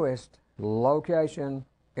newest location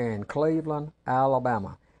in Cleveland,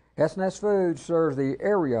 Alabama. S&S Foods serves the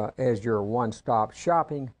area as your one-stop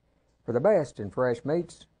shopping for the best in fresh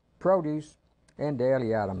meats, produce, and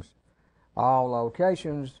daily items. All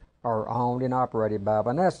locations are owned and operated by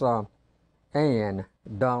Vanessa and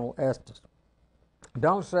Donald Estes.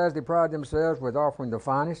 Donald says they pride themselves with offering the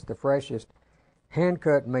finest, the freshest,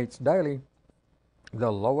 hand-cut meats daily,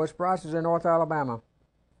 the lowest prices in North Alabama,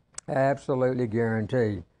 absolutely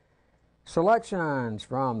guaranteed. Selections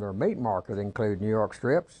from their meat market include New York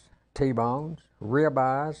strips, T-bones,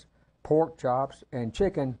 ribeyes, pork chops, and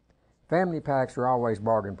chicken. Family packs are always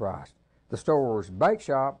bargain priced. The store's bake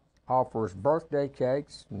shop offers birthday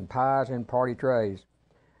cakes and pies and party trays.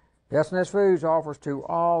 S&S Foods offers to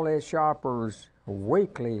all its shoppers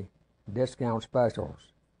weekly discount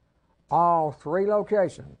specials. All 3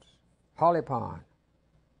 locations, Holly Pond,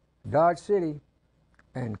 Dodge City,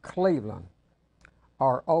 and Cleveland,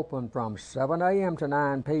 are open from 7 a.m. to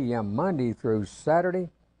 9 p.m. Monday through Saturday,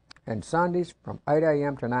 and Sundays from 8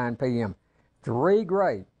 a.m. to 9 p.m. 3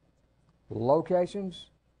 great locations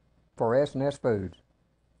for S&S Foods.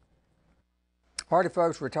 Alrighty,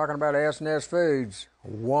 folks, we're talking about S&S Foods.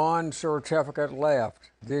 1 certificate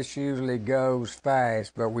left. This usually goes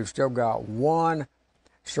fast, but we've still got 1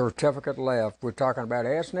 certificate left. We're talking about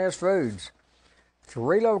S&S Foods.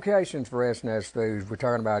 3 locations for S&S Foods. We're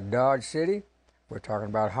talking about Dodge City. We're talking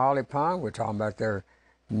about Holly Pond. We're talking about their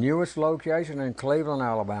newest location in Cleveland,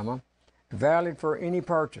 Alabama. Valid for any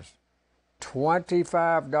purchase.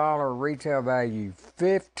 $25 retail value.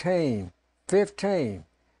 15.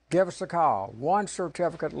 Give us a call. 1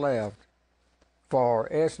 certificate left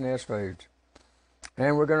for S&S Foods.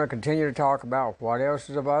 And we're going to continue to talk about what else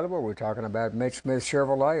is available. We're talking about Mitch Smith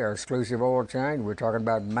Chevrolet, our exclusive oil change. We're talking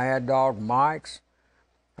about Mad Dog Mike's.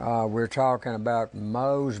 We're talking about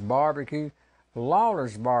Moe's Barbecue,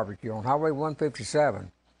 Lawler's Barbecue on Highway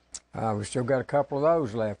 157. We've still got a couple of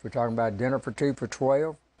those left. We're talking about Dinner for Two for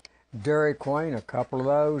 $12. Dairy Queen, a couple of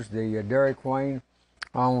those. The Dairy Queen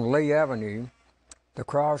on Lee Avenue. The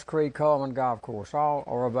Cross Creek Coleman Golf Course, all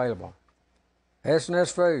are available.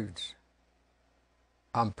 S&S Foods,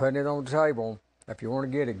 I'm putting it on the table. If you want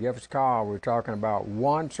to get it, give us a call. We're talking about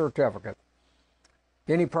 1 certificate.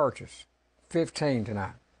 Any purchase, 15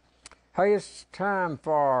 tonight. Hey, it's time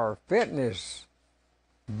for Fitness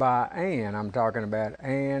by Ann. I'm talking about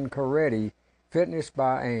Ann Coretti, Fitness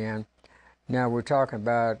by Ann. Now we're talking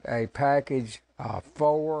about a package of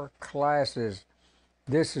 4 classes.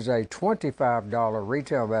 This is a $25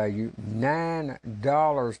 retail value,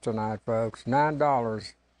 $9 tonight, folks,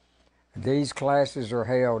 $9. These classes are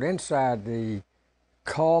held inside the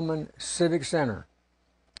Coleman Civic Center.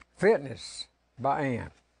 Fitness by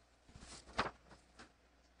Ann.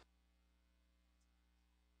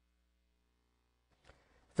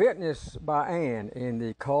 Fitness by Ann in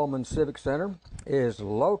the Coleman Civic Center is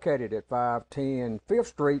located at 510 5th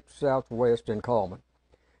Street Southwest in Coleman.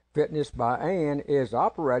 Fitness by Ann is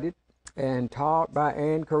operated and taught by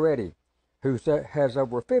Ann Coretti, who has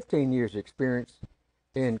over 15 years experience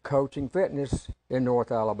in coaching fitness in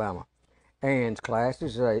North Alabama. Ann's class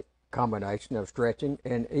is a combination of stretching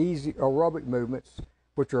and easy aerobic movements,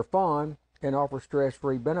 which are fun and offer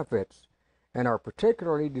stress-free benefits, and are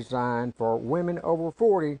particularly designed for women over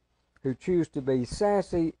 40 who choose to be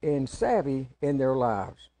sassy and savvy in their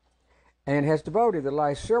lives, and has devoted the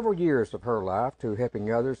last several years of her life to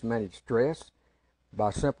helping others manage stress by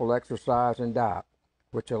simple exercise and diet,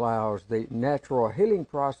 which allows the natural healing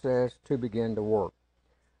process to begin to work.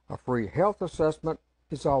 A free health assessment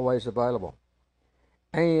is always available.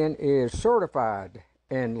 Ann is certified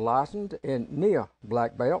and licensed in NIA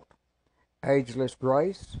Black Belt, Ageless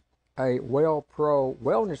Grace, a Well Pro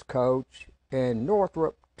wellness coach, and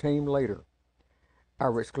Northrop team leader.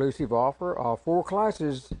 Our exclusive offer of 4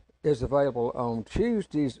 classes is available on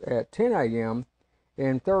Tuesdays at 10 a.m.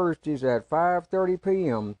 and Thursdays at 5:30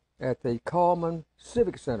 p.m. at the Coleman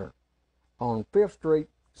Civic Center on 5th Street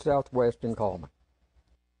Southwest in Coleman.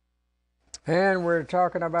 And we're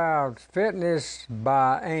talking about Fitness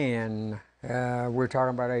by Ann. We're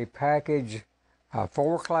talking about a package of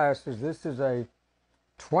 4 classes. This is a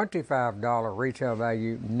 $25 retail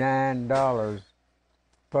value, $9.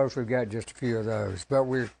 Folks, we've got just a few of those. But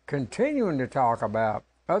we're continuing to talk about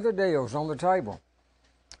other deals on the table.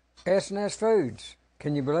 S&S Foods.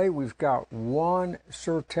 Can you believe we've got one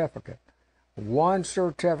certificate? One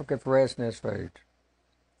certificate for S&S Foods.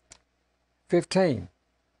 15.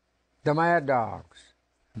 The Mad Dogs.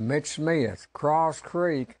 Mitch Smith. Cross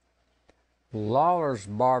Creek. Lawler's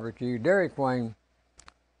Barbecue. Dairy Queen.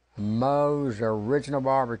 Moe's Original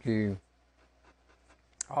Barbecue.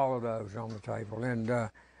 All of those on the table. And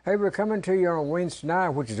hey, we're coming to you on a Wednesday night,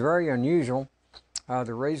 which is very unusual.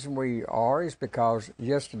 The reason we are is because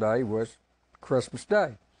yesterday was Christmas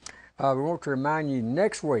Day. We want to remind you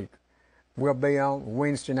next week we'll be on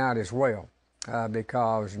Wednesday night as well,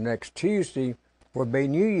 because next Tuesday will be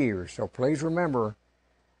New Year's. So please remember,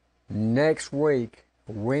 next week,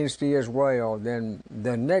 Wednesday as well. Then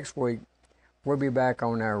the next week, we'll be back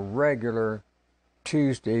on our regular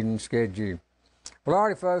Tuesday schedule. Well, all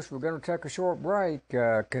right, folks, we're going to take a short break.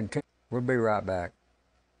 We'll be right back.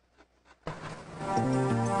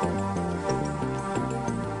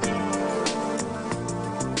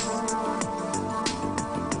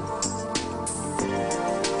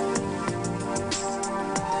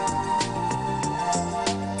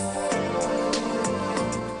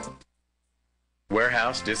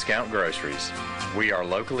 Warehouse Discount Groceries. We are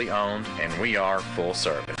locally owned and we are full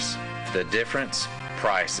service. The difference?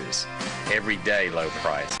 Prices. Everyday low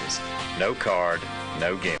prices. No card,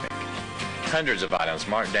 no gimmick. Hundreds of items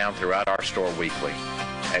marked down throughout our store weekly.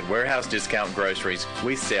 At Warehouse Discount Groceries,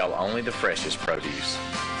 we sell only the freshest produce.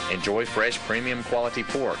 Enjoy fresh premium quality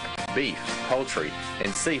pork, beef, poultry,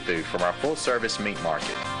 and seafood from our full-service meat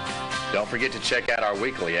market. Don't forget to check out our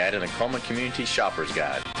weekly ad in the Coleman Community Shopper's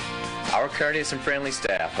Guide. Our courteous and friendly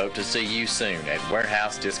staff hope to see you soon at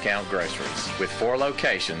Warehouse Discount Groceries, with 4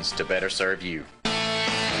 locations to better serve you.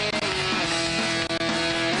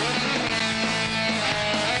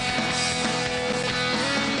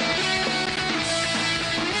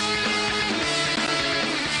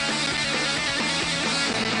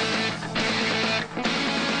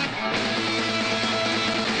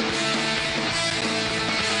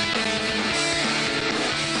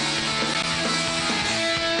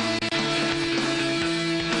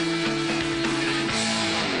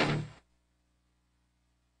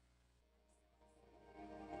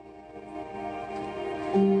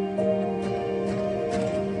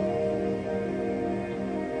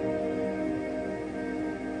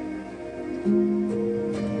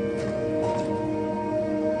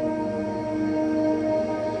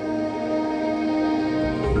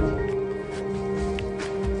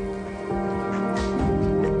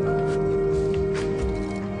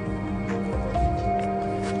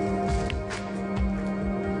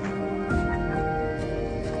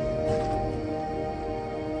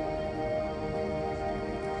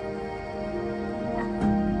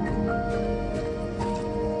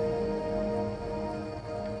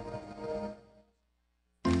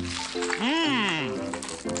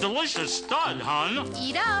 Delicious stud, hun.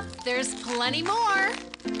 Eat up. There's plenty more.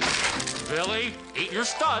 Billy, eat your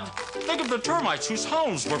stud. Think of the termites whose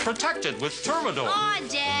homes were protected with Termidor. Aw,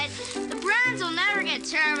 Dad. The Browns will never get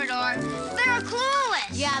Termidor. They're clueless.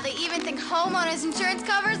 Yeah, they even think homeowners insurance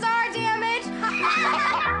covers our damage.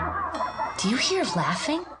 Do you hear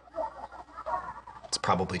laughing? It's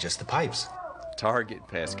probably just the pipes. Target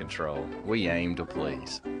Pest Control. We aim to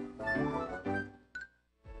please.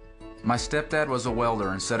 My stepdad was a welder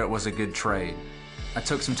and said it was a good trade. I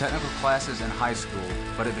took some technical classes in high school,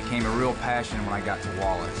 but it became a real passion when I got to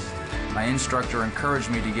Wallace. My instructor encouraged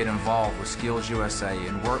me to get involved with Skills USA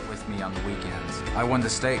and work with me on the weekends. I won the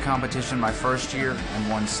state competition my first year and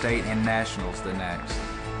won state and nationals the next.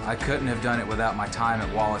 I couldn't have done it without my time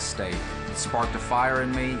at Wallace State. It sparked a fire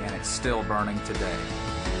in me and it's still burning today.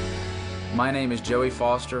 My name is Joey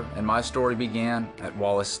Foster, and my story began at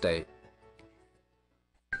Wallace State.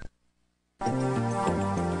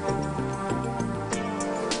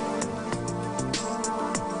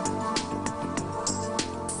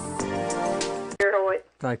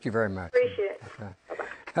 Thank you very much. Appreciate it.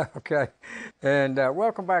 Okay. Okay. And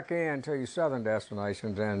welcome back in to your Southern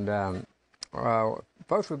Destinations. And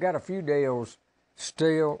folks, we've got a few deals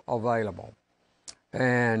still available.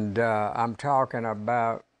 And I'm talking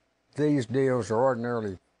about these deals are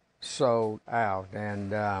ordinarily sold out.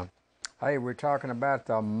 And hey, we're talking about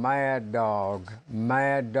the Mad Dog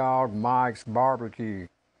Mike's Barbecue.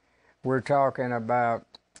 We're talking about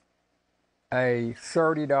a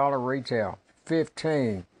 $30 retail,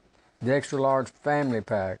 15, the extra large family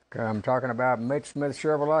pack. I'm talking about Mitch Smith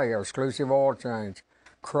Chevrolet, our exclusive oil change,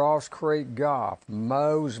 Cross Creek Golf,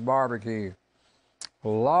 Moe's Barbecue,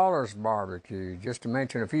 Lawler's Barbecue, just to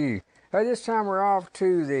mention a few. This time we're off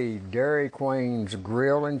to the Dairy Queen's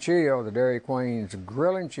Grill and Chill. The Dairy Queen's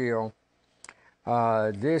Grill and Chill.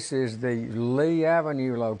 This is the Lee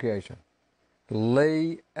Avenue location.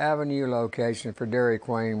 Lee Avenue location for Dairy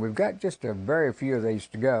Queen. We've got just a very few of these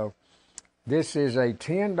to go. This is a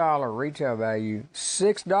 $10 retail value,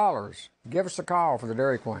 $6. Give us a call for the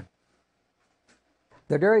Dairy Queen.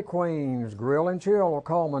 The Dairy Queen's Grill and Chill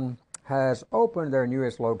Coleman has opened their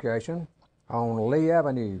newest location on Lee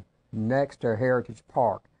Avenue next to Heritage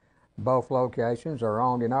Park. Both locations are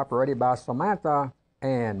owned and operated by Samantha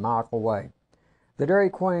and Michael Way. The Dairy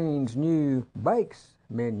Queen's new Bakes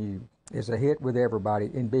menu is a hit with everybody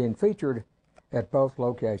and being featured at both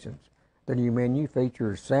locations. The new menu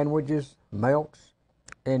features sandwiches, milks,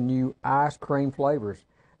 and new ice cream flavors.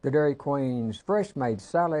 The Dairy Queen's fresh-made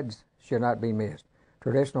salads should not be missed.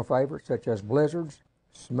 Traditional favorites such as blizzards,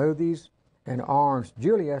 smoothies, and orange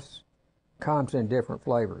Julius comes in different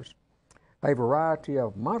flavors. A variety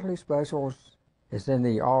of monthly specials is in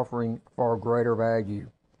the offering for greater value.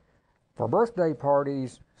 For birthday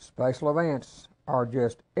parties, special events are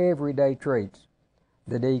just everyday treats.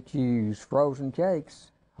 The DQ's frozen cakes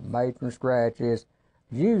made from scratch is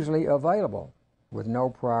usually available with no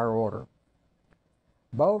prior order.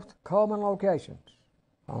 Both Coleman locations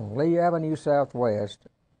on Lee Avenue Southwest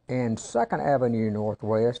and 2nd Avenue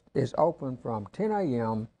Northwest is open from 10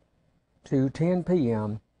 a.m. to 10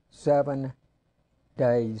 p.m. 7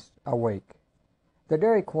 days a week. The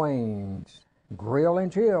Dairy Queen's Grill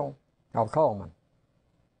and Chill of Coleman.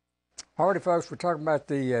 Alrighty, folks, we're talking about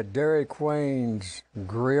the Dairy Queen's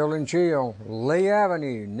Grill and Chill, Lee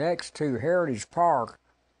Avenue, next to Heritage Park.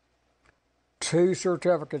 2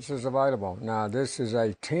 certificates is available. Now, this is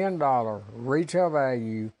a $10 retail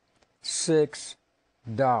value, $6.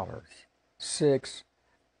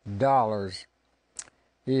 $6.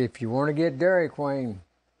 If you want to get Dairy Queen,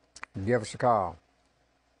 give us a call.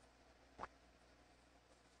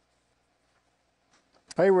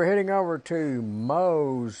 Hey, we're heading over to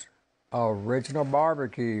Moe's Original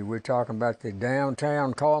Barbecue. We're talking about the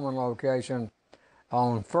downtown Coleman location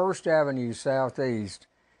on 1st Avenue Southeast.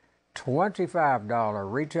 $25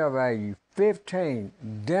 retail value, $15.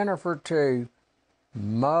 Dinner for 2.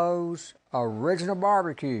 Moe's Original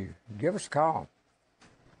Barbecue. Give us a call.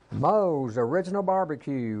 Moe's Original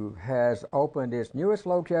Barbecue has opened its newest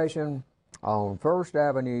location on 1st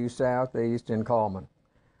Avenue Southeast in Coleman.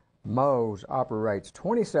 Moe's operates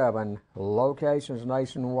 27 locations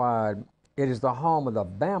nationwide. It is the home of the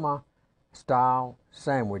Bama-style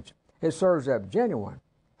sandwich. It serves up genuine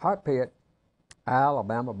hot pit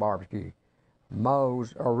Alabama barbecue.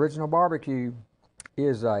 Moe's Original Barbecue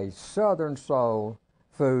is a Southern soul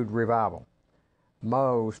food revival.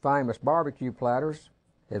 Moe's famous barbecue platters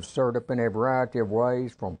have served up in a variety of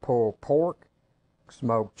ways, from pulled pork,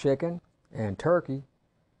 smoked chicken, and turkey,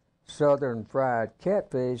 Southern fried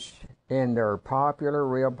catfish, and their popular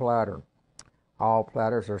rib platter. All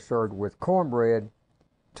platters are served with cornbread,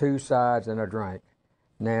 2 sides, and a drink.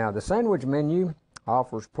 Now, the sandwich menu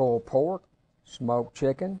offers pulled pork, smoked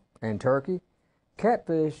chicken, and turkey.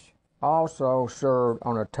 Catfish also served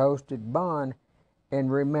on a toasted bun, and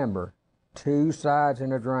remember, 2 sides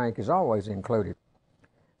and a drink is always included.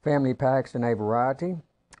 Family packs in a variety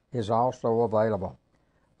is also available.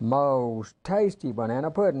 Moe's Tasty Banana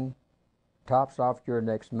Pudding tops off your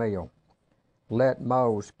next meal. Let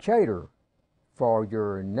Moe's cater for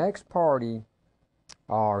your next party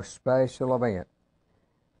or special event.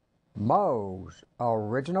 Moe's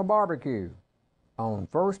Original Barbecue on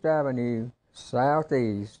 1st Avenue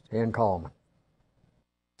Southeast in Coleman.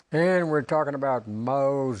 And we're talking about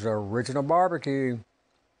Moe's Original Barbecue,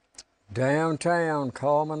 downtown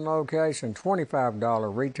Coleman location,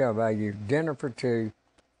 $25 retail value, dinner for 2,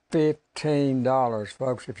 $15,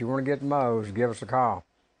 folks. If you want to get Moe's, give us a call.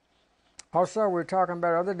 Also, we're talking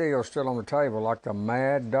about other deals still on the table, like the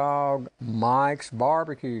Mad Dog Mike's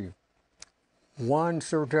Barbecue. 1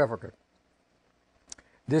 certificate.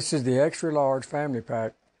 This is the extra large family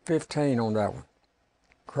pack, 15 on that one.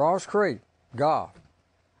 Cross Creek Golf,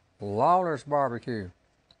 Lawless Barbecue.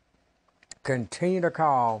 Continue to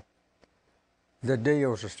call. The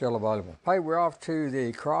deals are still available. Hey, we're off to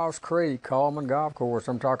the Cross Creek Coleman Golf Course.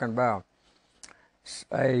 I'm talking about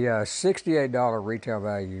a $68 retail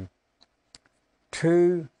value,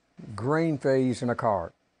 2 green fees in a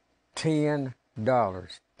cart, $10.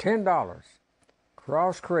 $10.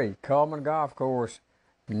 Cross Creek Coleman Golf Course,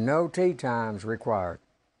 no tee times required.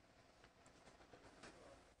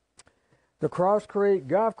 The Cross Creek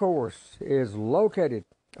Golf Course is located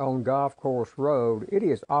on Golf Course Road. It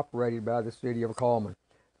is operated by the city of Coleman.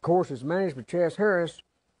 The course is managed by Chess Harris,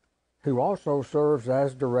 who also serves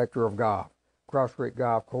as director of golf. Cross Creek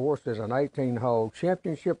Golf Course is an 18-hole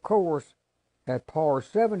championship course at par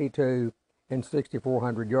 72 and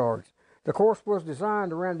 6,400 yards. The course was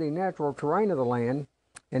designed around the natural terrain of the land,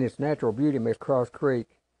 and its natural beauty makes Cross Creek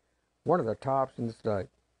one of the tops in the state.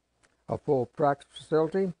 A full practice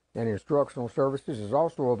facility and instructional services is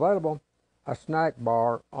also available. A snack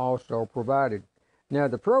bar also provided. Now,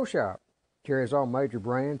 the Pro Shop carries all major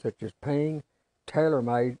brands such as Ping,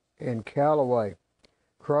 TaylorMade, and Callaway.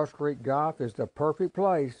 Cross Creek Golf is the perfect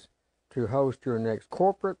place to host your next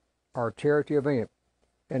corporate or charity event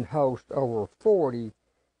and host over 40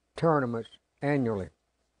 tournaments annually.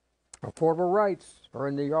 Affordable rates are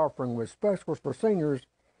in the offering with specials for seniors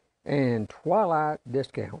and twilight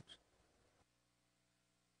discounts.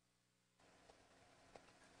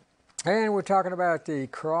 And we're talking about the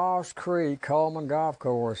Cross Creek Coleman Golf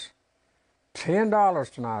Course.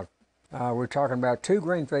 $10 tonight. We're talking about 2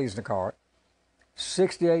 green fees in the cart.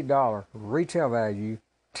 $68 retail value.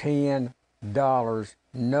 $10.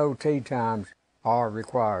 No tee times are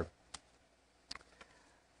required.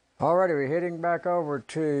 Alrighty, we're heading back over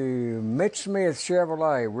to Mitch Smith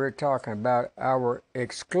Chevrolet. We're talking about our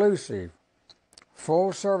exclusive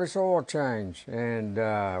full-service oil change, and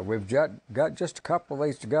we've got just a couple of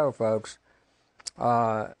these to go, folks.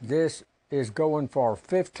 This is going for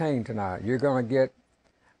 $15 tonight. You're going to get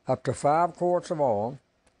up to 5 quarts of oil.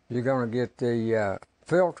 You're going to get the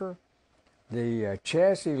filter, the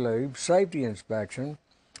chassis lube, safety inspection.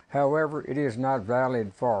 However, it is not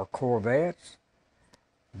valid for Corvettes,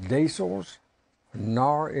 diesels,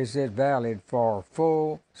 nor is it valid for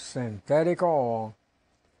full synthetic oil.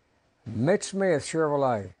 Mitch Smith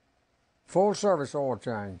Chevrolet, full service oil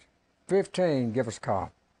change, $15, give us a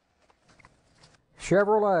call.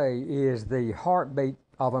 Chevrolet is the heartbeat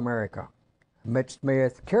of America. Mitch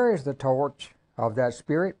Smith carries the torch of that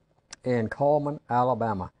spirit in Coleman,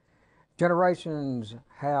 Alabama. Generations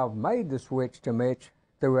have made the switch to Mitch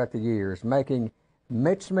throughout the years, making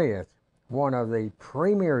Mitch Smith one of the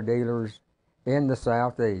premier dealers in the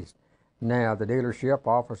Southeast. Now, the dealership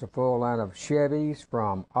offers a full line of Chevys,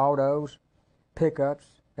 from autos, pickups,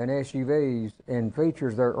 and SUVs, and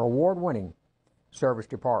features their award-winning service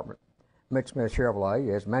department. Mitch Smith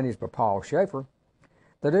Chevrolet is managed by Paul Schaefer.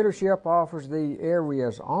 The dealership offers the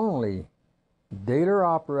area's only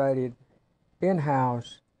dealer-operated,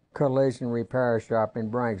 in-house collision repair shop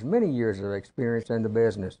and brings many years of experience in the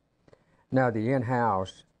business. Now, the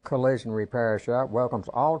in-house collision repair shop welcomes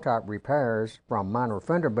all type repairs, from minor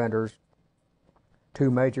fender benders to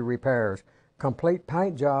major repairs. Complete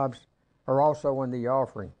paint jobs are also in the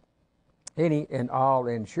offering. Any and all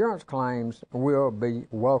insurance claims will be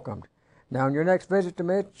welcomed. Now, on your next visit to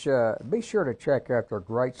Mitch, be sure to check out their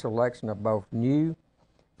great selection of both new,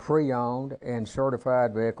 pre-owned, and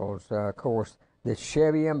certified vehicles. Of course, the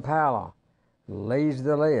Chevy Impala leads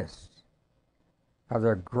the list of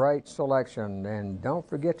their great selection. And don't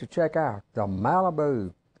forget to check out the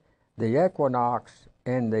Malibu, the Equinox,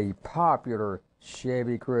 and the popular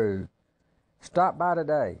Chevy Cruze. Stop by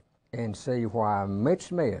today and see why Mitch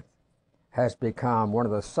Smith has become one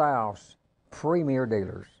of the South's premier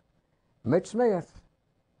dealers. Mitch Smith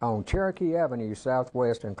on Cherokee Avenue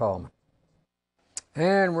Southwest in Coleman.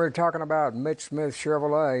 And we're talking about Mitch Smith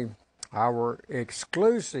Chevrolet, our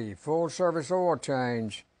exclusive full-service oil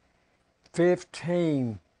change.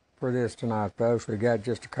 $15 for this tonight, folks. We got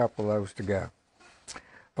just a couple of those to go.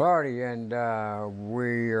 Alrighty, and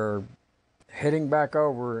we are heading back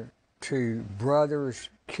over to Brothers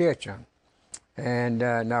Kitchen. And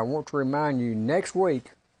now I want to remind you, next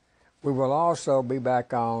week we will also be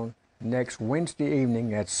back on next Wednesday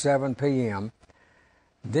evening at 7 p.m.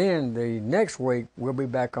 Then the next week we'll be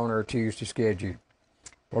back on our Tuesday schedule.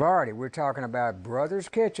 Well, alrighty, we're talking about Brothers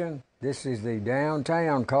Kitchen. This is the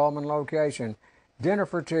downtown Coleman location. Dinner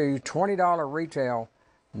for two, $20 retail,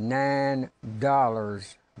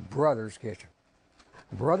 $9 Brothers Kitchen.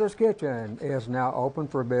 Brothers Kitchen is now open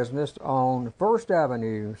for business on 1st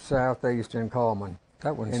Avenue Southeast in Coleman.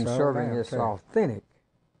 That one's and sold serving out, this too. authentic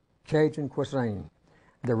Cajun cuisine.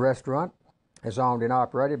 The restaurant is owned and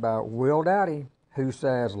operated by Will Dowdy, who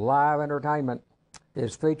says live entertainment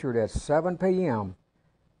is featured at 7 p.m.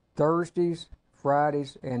 Thursdays,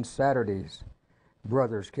 Fridays, and Saturdays.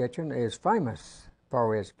 Brothers Kitchen is famous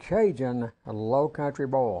for its Cajun low country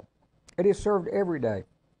boil. It is served every day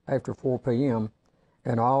after 4 p.m.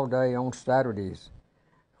 and all day on Saturdays.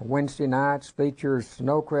 Wednesday nights features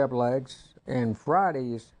snow crab legs, and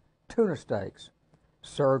Fridays tuna steaks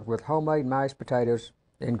served with homemade mashed potatoes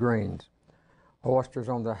and greens. Oysters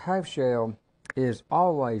on the half shell is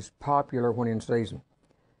always popular when in season.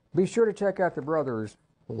 Be sure to check out the Brothers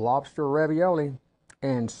lobster ravioli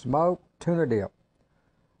and smoked tuna dip.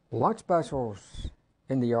 Lunch specials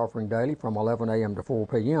in the offering daily from 11 a.m. to 4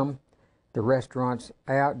 p.m. The restaurant's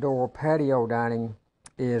outdoor patio dining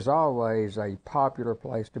is always a popular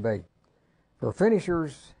place to be. For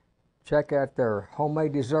finishers, check out their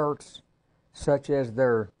homemade desserts, such as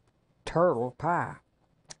their turtle pie.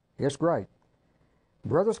 It's great.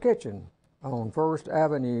 Brothers Kitchen on 1st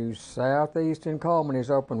Avenue Southeast in Coleman is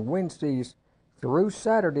open Wednesdays through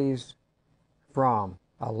Saturdays from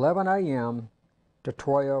 11 a.m. to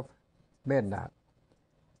 12 midnight.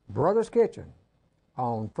 Brothers Kitchen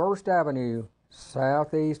on 1st Avenue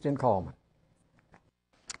Southeast in Coleman.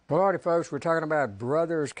 Well, alrighty, folks, we're talking about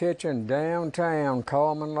Brothers Kitchen, downtown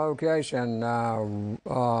Coleman location. And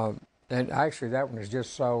actually, that one is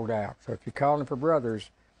just sold out. So if you're calling for Brothers,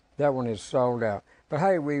 that one is sold out. But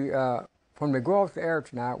hey, when we go off the air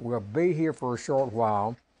tonight, we'll be here for a short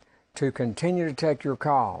while to continue to take your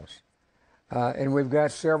calls. And we've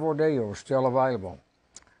got several deals still available.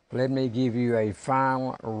 Let me give you a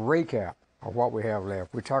final recap of what we have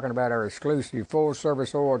left. We're talking about our exclusive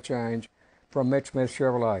full-service oil change from Mitch Smith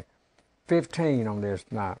Chevrolet. 15 on this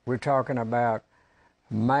tonight. We're talking about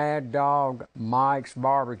Mad Dog Mike's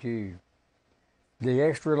Barbecue. The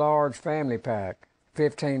extra large family pack,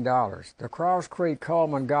 $15. The Cross Creek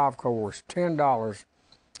Coleman Golf Course, $10.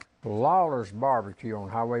 Lawler's Barbecue on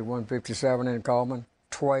Highway 157 in Coleman,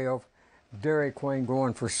 $12. Dairy Queen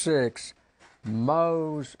going for $6.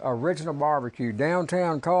 Moe's Original Barbecue,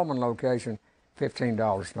 downtown Coleman location,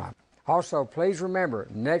 $15 tonight. Also, please remember,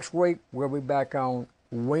 next week we'll be back on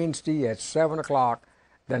Wednesday at 7 o'clock.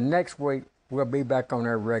 The next week we'll be back on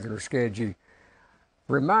our regular schedule.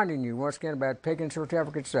 Reminding you once again about picking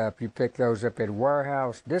certificates up. You pick those up at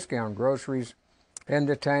Warehouse Discount Groceries in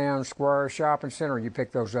the Town Square Shopping Center. You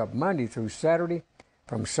pick those up Monday through Saturday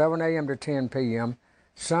from 7 a.m. to 10 p.m.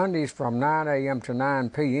 Sundays from 9 a.m. to 9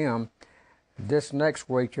 p.m. This next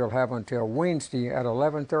week you'll have until Wednesday at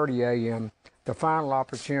 11:30 a.m. the final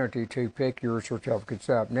opportunity to pick your certificates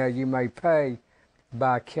up. Now, you may pay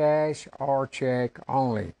by cash or check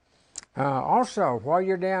only. Also, while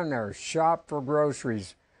you're down there, shop for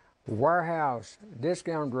groceries. Warehouse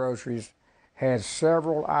Discount Groceries has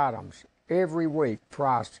several items every week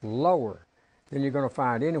priced lower than you're going to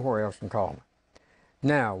find anywhere else in Coleman.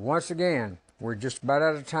 Now, once again, we're just about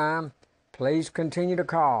out of time. Please continue to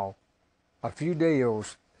call. A few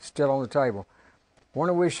deals still on the table. Want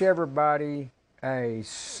to wish everybody a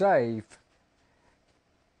safe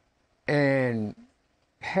and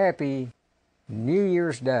happy New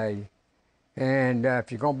Year's Day. And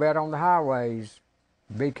if you're going to bet on the highways,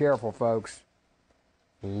 be careful, folks.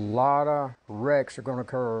 A lot of wrecks are going to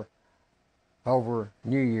occur over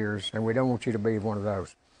New Year's, and we don't want you to be one of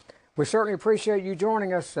those. We certainly appreciate you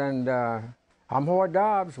joining us, and I'm Hoyt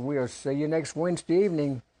Dobbs. We'll see you next Wednesday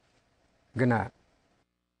evening. Good night.